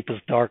the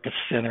deepest, darkest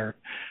sinner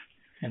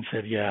and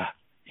said, yeah,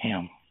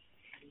 him,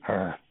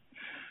 her.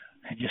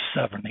 And just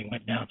sovereignly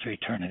went down through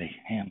eternity.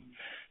 Him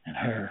and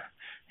her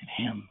and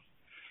him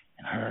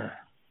and her.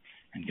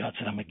 And God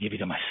said, I'm going to give you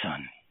to my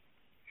Son.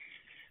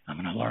 I'm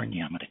going to learn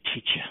you. I'm going to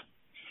teach you.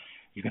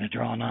 You're going to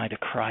draw nigh to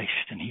Christ,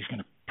 and He's going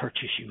to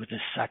purchase you with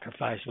His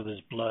sacrifice, with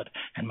His blood.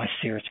 And my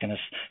Spirit's going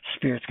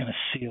to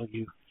seal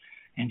you,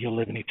 and you'll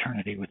live in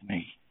eternity with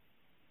me.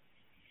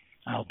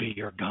 I'll be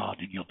your God,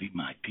 and you'll be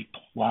my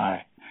people.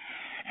 Why?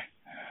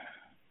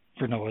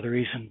 For no other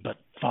reason but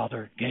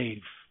Father gave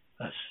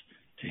us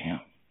to Him.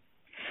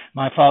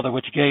 My Father,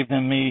 which gave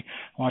them me,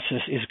 watch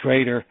this, is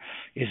greater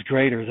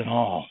than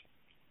all.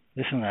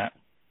 Listen to that.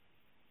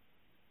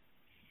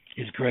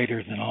 Is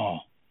greater than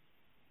all.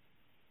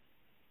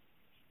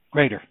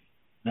 Greater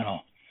than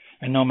all.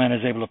 And no man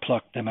is able to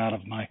pluck them out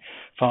of my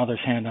Father's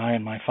hand. I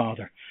and my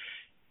Father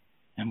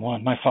am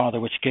one. My Father,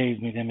 which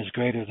gave me them, is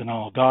greater than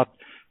all. God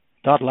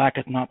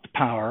lacketh not the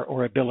power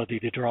or ability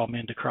to draw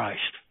men to Christ.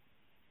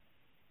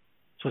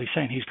 That's what He's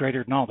saying. He's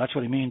greater than all. That's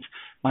what He means.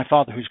 My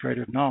Father, who's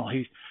greater than all.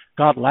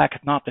 God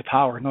lacketh not the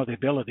power nor the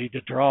ability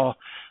to draw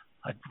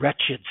a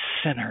wretched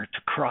sinner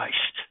to Christ.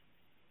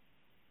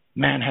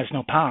 Man has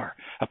no power.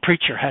 A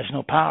preacher has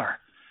no power.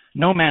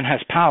 No man has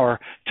power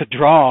to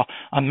draw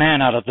a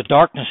man out of the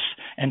darkness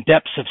and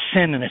depths of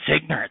sin and its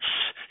ignorance.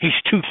 He's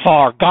too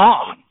far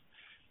gone.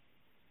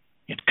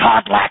 Yet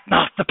God lacked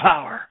not the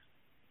power.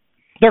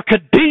 There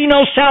could be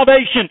no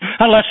salvation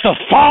unless the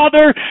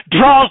Father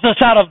draws us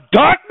out of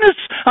darkness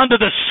unto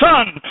the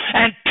Son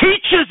and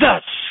teaches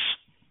us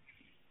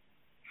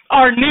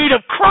our need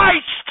of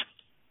Christ.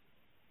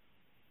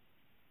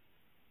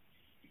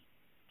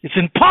 It's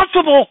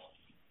impossible.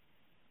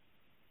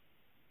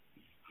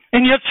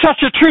 And yet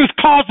such a truth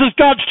causes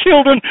God's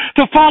children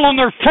to fall on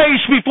their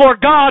face before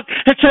God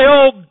and say,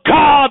 oh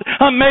God,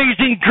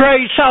 amazing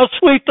grace, how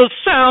sweet the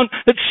sound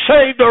that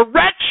saved a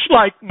wretch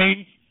like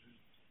me.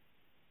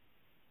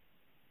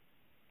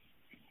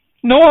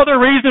 No other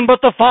reason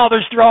but the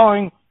Father's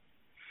drawing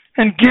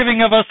and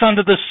giving of us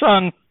unto the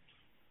Son.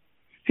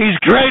 He's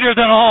greater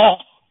than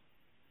all.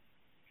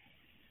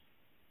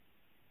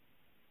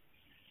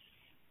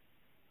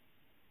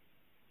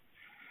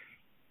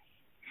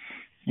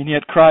 And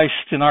yet Christ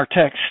in our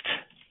text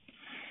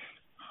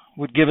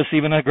would give us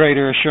even a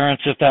greater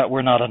assurance if that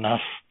were not enough.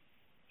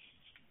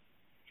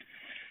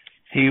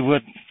 He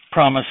would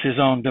promise His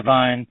own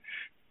divine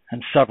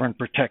and sovereign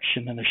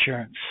protection and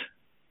assurance.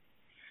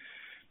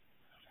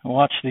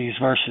 Watch these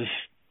verses.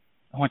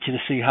 I want you to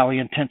see how He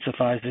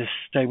intensifies this.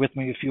 Stay with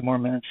me a few more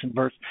minutes in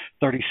verse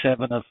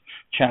 37 of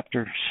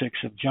chapter 6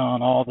 of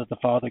John. All that the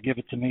Father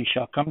giveth to me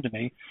shall come to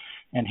me,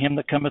 and him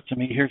that cometh to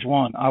me, here's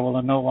one, I will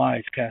in no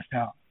wise cast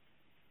out.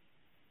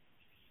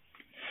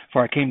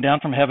 For I came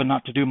down from heaven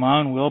not to do my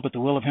own will, but the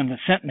will of Him that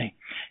sent me.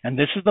 And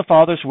this is the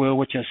Father's will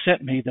which has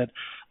sent me, that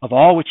of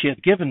all which He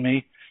hath given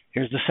me,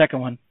 here's the second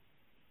one,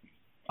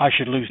 I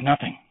should lose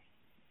nothing.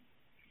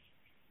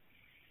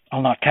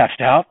 I'll not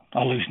cast out,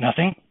 I'll lose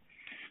nothing,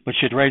 but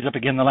should raise up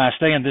again the last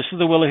day. And this is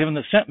the will of Him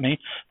that sent me,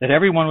 that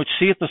everyone which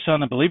seeth the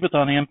Son and believeth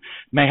on Him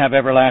may have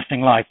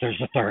everlasting life. There's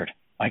the third.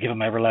 I give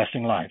him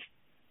everlasting life.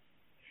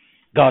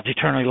 God's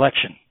eternal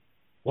election.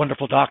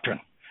 Wonderful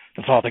doctrine.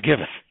 The Father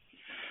giveth.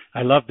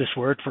 I love this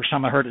word. First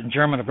time I heard it in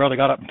German, a brother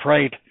got up and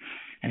prayed,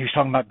 and he was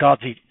talking about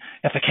God's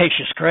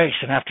efficacious grace.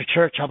 And after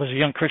church, I was a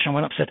young Christian,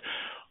 went up and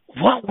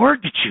said, what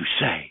word did you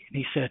say? And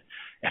he said,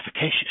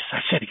 efficacious. I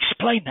said,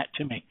 explain that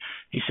to me.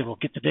 He said, well,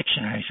 get the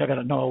dictionary. He said, I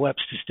got a Noah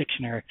Webster's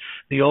dictionary,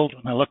 the old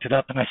one. I looked it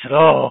up, and I said,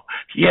 oh,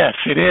 yes,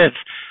 it is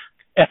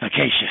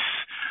efficacious.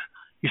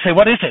 You say,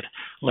 what is it?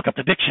 Look up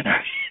the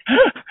dictionary.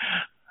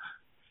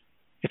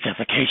 It's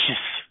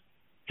efficacious.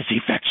 It's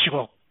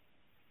effectual.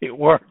 It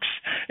works.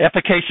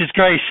 Efficacious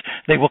grace.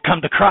 They will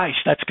come to Christ.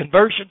 That's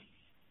conversion.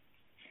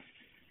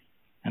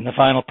 And the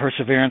final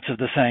perseverance of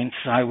the saints.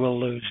 I will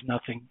lose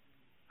nothing.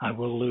 I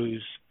will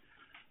lose.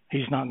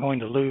 He's not going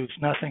to lose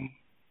nothing.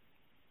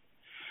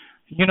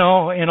 You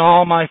know, in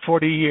all my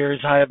 40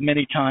 years, I have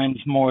many times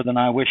more than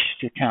I wish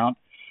to count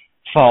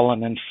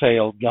fallen and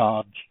failed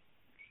God.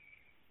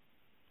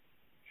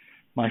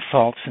 My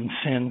faults and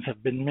sins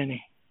have been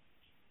many.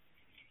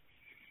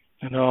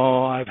 And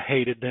oh, I've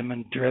hated them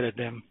and dreaded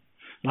them.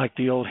 Like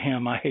the old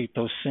hymn, I hate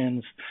those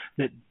sins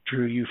that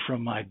drew you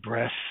from my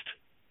breast.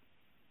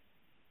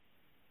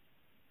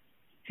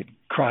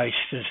 Christ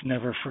has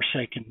never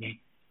forsaken me.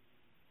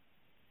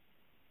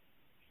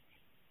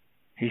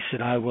 He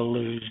said, I will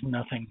lose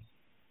nothing.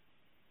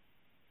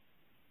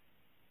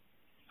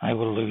 I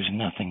will lose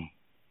nothing.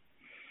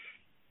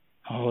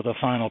 Oh, the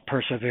final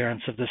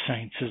perseverance of the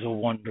saints is a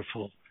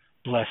wonderful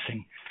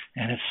blessing,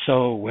 and it's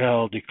so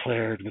well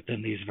declared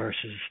within these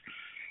verses.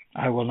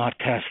 I will not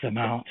cast them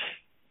out.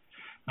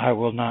 I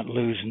will not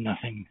lose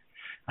nothing,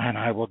 and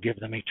I will give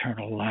them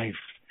eternal life.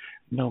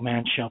 No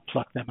man shall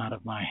pluck them out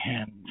of my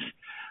hands.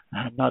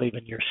 Not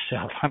even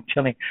yourself. I'm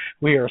telling you,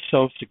 we are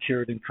so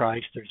secured in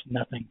Christ, there's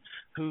nothing.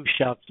 Who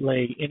shall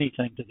lay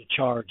anything to the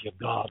charge of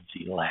God's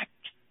elect?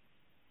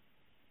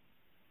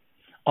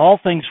 All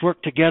things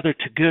work together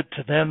to good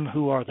to them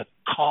who are the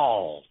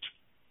called.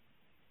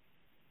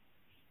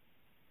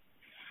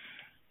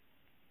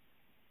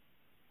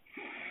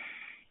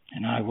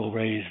 And I will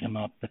raise them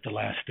up at the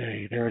last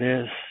day. There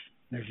it is.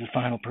 There's the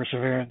final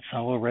perseverance.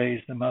 I will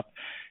raise them up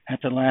at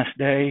the last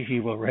day.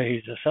 He will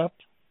raise us up.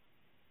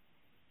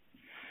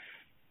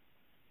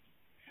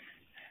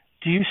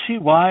 Do you see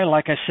why,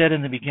 like I said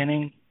in the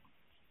beginning,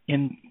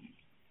 in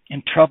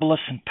troublous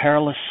and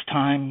perilous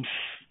times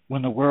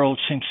when the world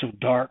seems so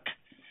dark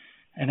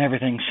and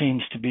everything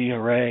seems to be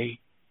array,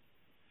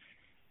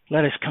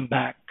 let us come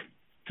back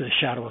to the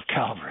shadow of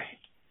Calvary.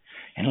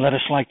 And let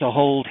us, like the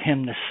old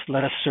hymnist,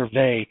 let us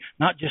survey,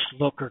 not just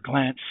look or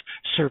glance,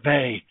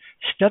 survey.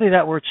 Study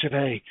that word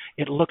survey.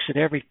 It looks at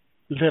every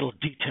little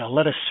detail.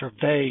 Let us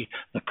survey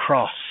the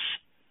cross.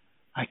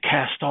 I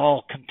cast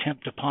all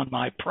contempt upon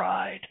my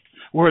pride.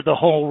 Were the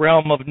whole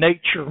realm of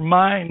nature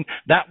mine,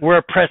 that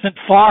were present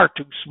far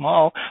too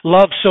small.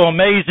 Love so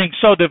amazing,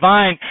 so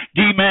divine,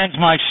 demands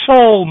my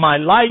soul, my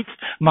life,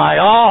 my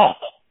all.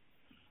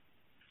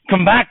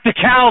 Come back to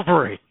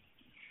Calvary.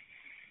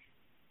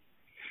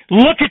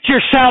 Look at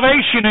your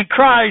salvation in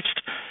Christ.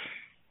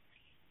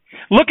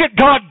 Look at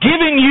God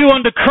giving you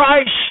unto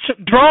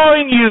Christ,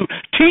 drawing you,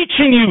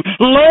 teaching you,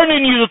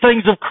 learning you the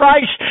things of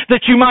Christ,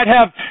 that you might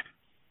have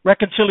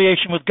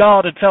reconciliation with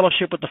God and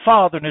fellowship with the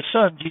Father and His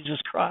Son, Jesus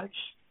Christ.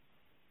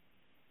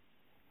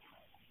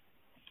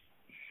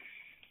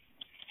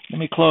 Let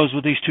me close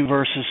with these two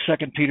verses,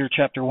 2 Peter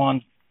chapter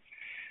 1.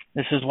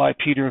 This is why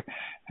Peter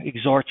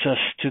exhorts us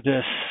to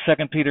this.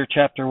 2 Peter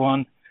chapter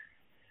 1.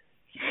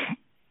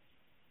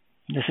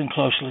 Listen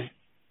closely.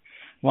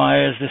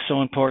 Why is this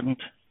so important?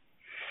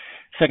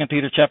 2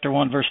 Peter chapter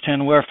 1, verse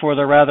 10, wherefore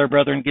the rather,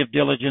 brethren, give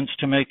diligence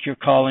to make your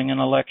calling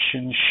and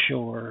election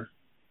sure.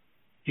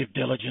 Give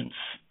diligence.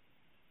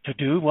 To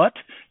do what?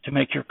 To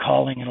make your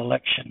calling and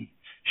election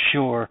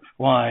sure.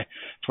 Why?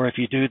 For if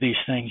you do these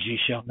things, ye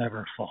shall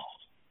never fall.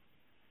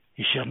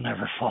 You shall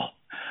never fall.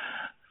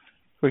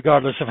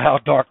 Regardless of how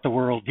dark the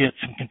world gets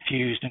and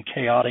confused and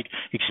chaotic,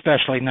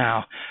 especially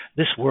now,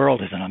 this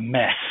world is in a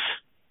mess.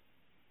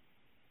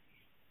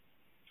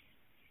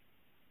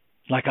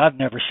 Like I've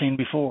never seen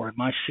before in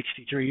my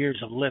 63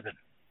 years of living.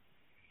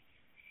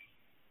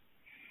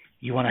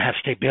 You want to have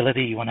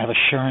stability, you want to have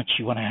assurance,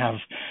 you want to have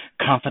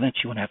confidence,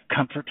 you want to have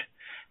comfort.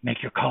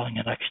 Make your calling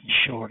and election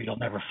sure. You'll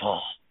never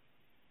fall.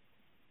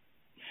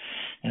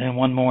 And then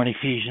one more in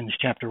Ephesians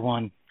chapter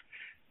 1.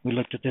 We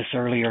looked at this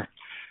earlier.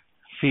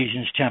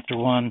 Ephesians chapter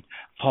 1,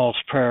 Paul's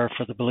prayer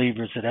for the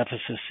believers at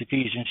Ephesus.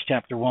 Ephesians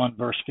chapter 1,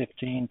 verse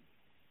 15.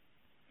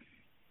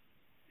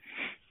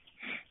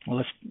 Well,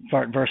 let's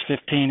start in verse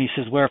 15. He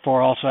says,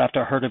 wherefore also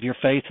after I heard of your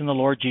faith in the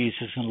Lord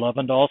Jesus and love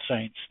unto all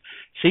saints,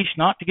 cease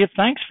not to give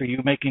thanks for you,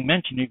 making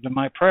mention even of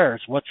my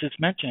prayers. What's this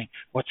mentioning?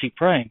 What's he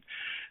praying?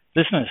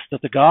 Listen,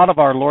 that the God of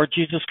our Lord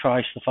Jesus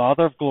Christ, the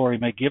Father of glory,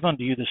 may give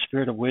unto you the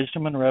spirit of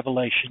wisdom and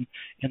revelation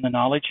in the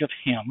knowledge of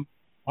him.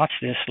 Watch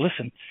this,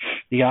 listen.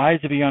 The eyes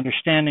of your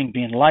understanding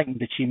be enlightened,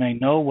 that ye may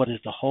know what is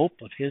the hope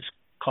of his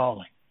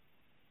calling.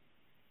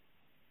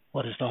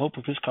 What is the hope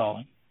of his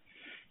calling?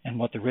 And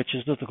what the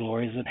riches of the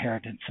glory of his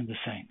inheritance in the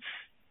saints.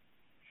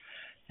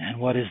 And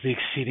what is the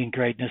exceeding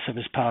greatness of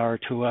his power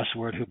to us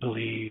who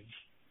believe,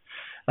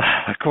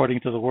 according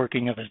to the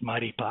working of his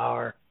mighty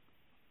power.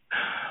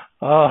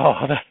 Oh,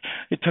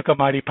 it took a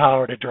mighty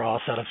power to draw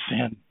us out of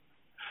sin.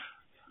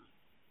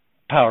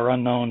 Power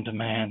unknown to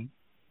man.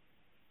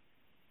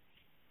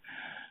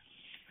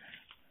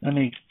 Let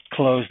me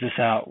close this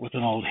out with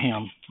an old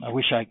hymn. I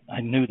wish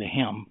I knew the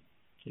hymn.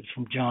 It's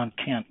from John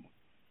Kent.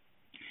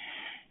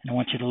 And I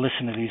want you to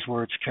listen to these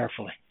words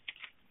carefully,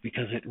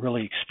 because it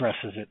really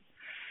expresses it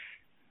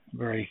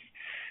very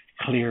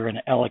clear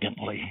and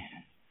elegantly.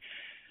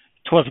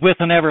 'Twas with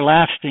an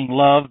everlasting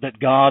love that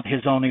God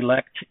his own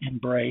elect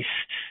embraced,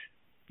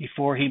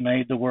 before he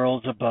made the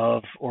worlds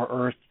above, or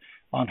earth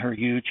on her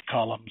huge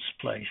columns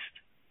placed.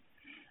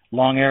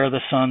 Long ere the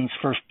sun's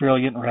first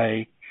brilliant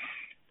ray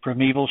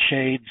primeval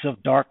shades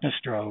of darkness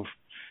drove,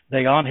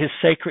 they on his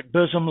sacred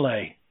bosom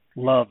lay,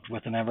 loved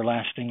with an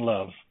everlasting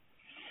love.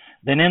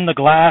 Then in the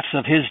glass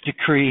of his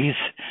decrees,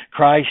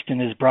 Christ and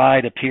his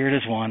bride appeared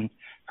as one,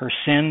 her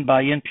sin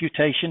by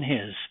imputation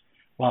his,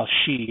 while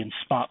she in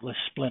spotless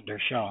splendor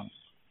shone.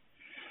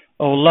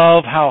 O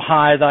love, how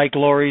high thy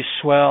glories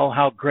swell,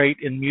 how great,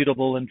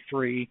 immutable, and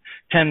free.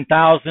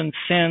 10,000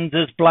 sins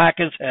as black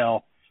as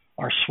hell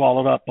are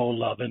swallowed up, O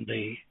love, in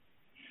thee.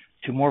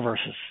 Two more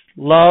verses.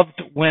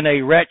 Loved when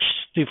a wretch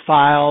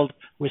defiled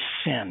with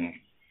sin,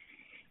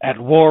 at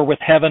war with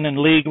heaven and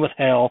league with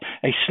hell,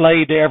 a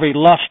slave to every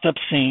lust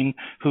obscene,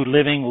 who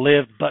living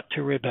lived but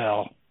to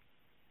rebel.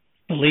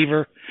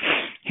 Believer,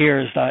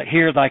 here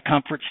thy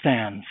comfort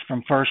stands,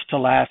 from first to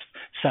last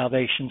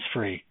salvation's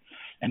free,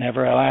 and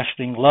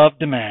everlasting love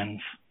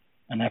demands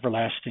an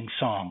everlasting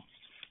song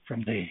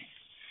from thee.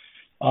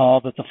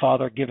 All that the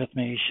Father giveth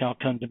me shall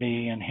come to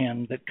me, and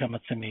him that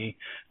cometh to me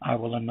I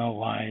will in no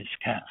wise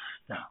cast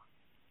down.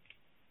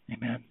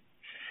 Amen.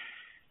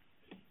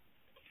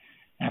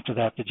 After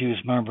that, the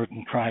Jews murmured,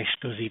 and Christ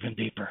goes even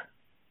deeper.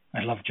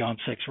 I love John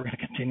 6. We're going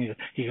to continue.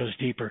 He goes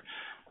deeper.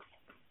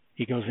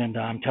 He goes into,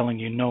 I'm telling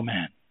you, no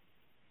man.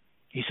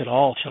 He said,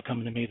 all shall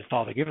come to me, the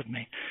Father giveth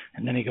me.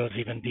 And then he goes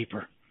even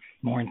deeper,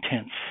 more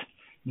intense.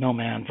 No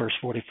man, verse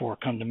 44,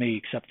 come to me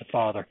except the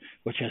Father,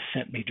 which has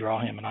sent me,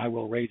 draw him, and I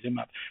will raise him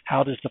up.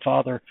 How does the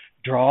Father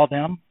draw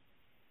them?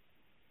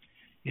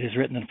 It is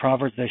written in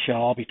Proverbs, they shall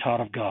all be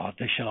taught of God.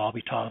 They shall all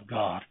be taught of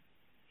God.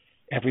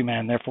 Every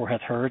man therefore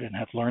hath heard and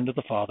hath learned of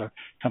the Father,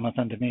 cometh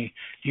unto me.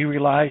 Do you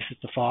realize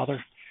that the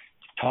Father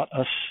taught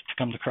us to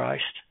come to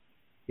Christ?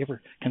 You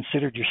ever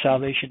considered your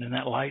salvation in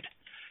that light?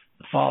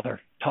 The Father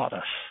taught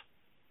us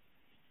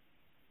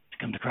to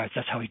come to Christ.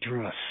 That's how he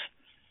drew us.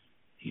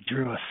 He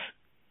drew us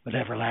with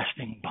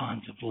everlasting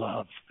bonds of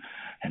love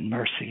and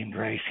mercy and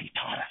grace. He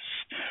taught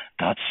us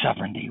God's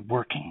sovereignty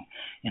working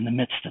in the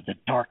midst of the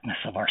darkness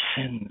of our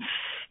sins.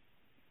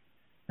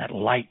 That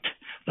light,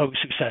 those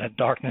who sat in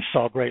darkness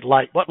saw great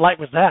light. What light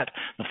was that?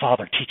 The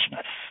Father teaching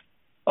us.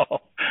 Oh,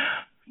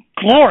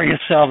 glorious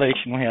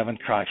salvation we have in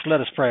Christ.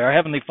 Let us pray. Our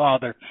Heavenly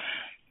Father,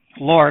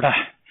 Lord,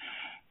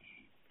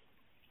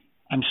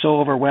 I'm so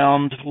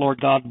overwhelmed,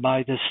 Lord God,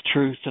 by this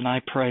truth, and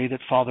I pray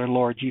that, Father,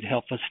 Lord, you'd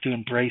help us to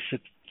embrace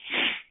it.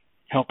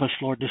 Help us,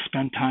 Lord, to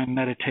spend time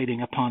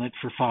meditating upon it,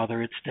 for,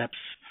 Father, its depths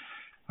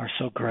are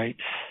so great.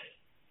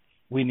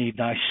 We need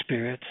thy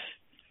Spirit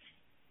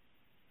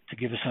to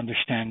give us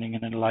understanding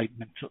and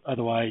enlightenment.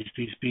 Otherwise,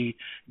 these be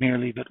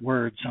merely but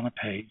words on a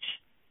page.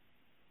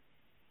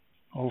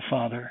 Oh,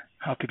 Father,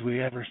 how could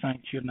we ever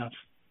thank you enough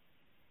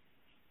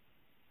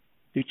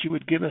that you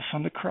would give us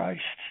unto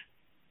Christ?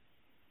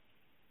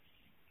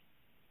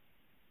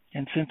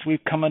 And since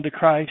we've come unto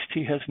Christ,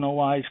 he has no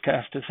wise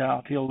cast us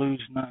out. He'll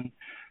lose none,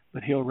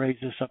 but he'll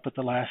raise us up at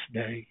the last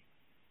day.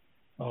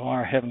 Oh,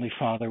 our Heavenly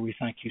Father, we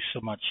thank you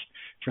so much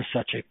for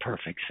such a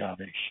perfect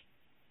salvation.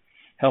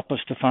 Help us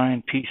to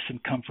find peace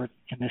and comfort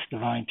in this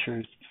divine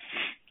truth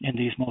in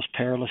these most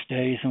perilous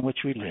days in which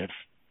we live.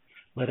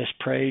 Let us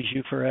praise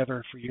you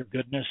forever for your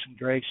goodness and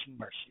grace and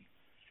mercy,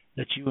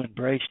 that you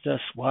embraced us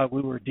while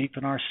we were deep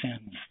in our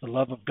sins. The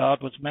love of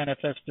God was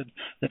manifested,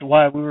 that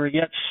while we were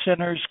yet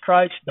sinners,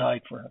 Christ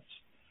died for us.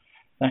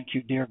 Thank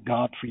you, dear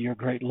God, for your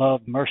great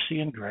love, mercy,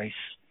 and grace.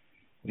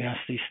 We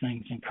ask these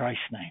things in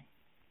Christ's name.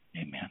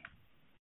 Amen.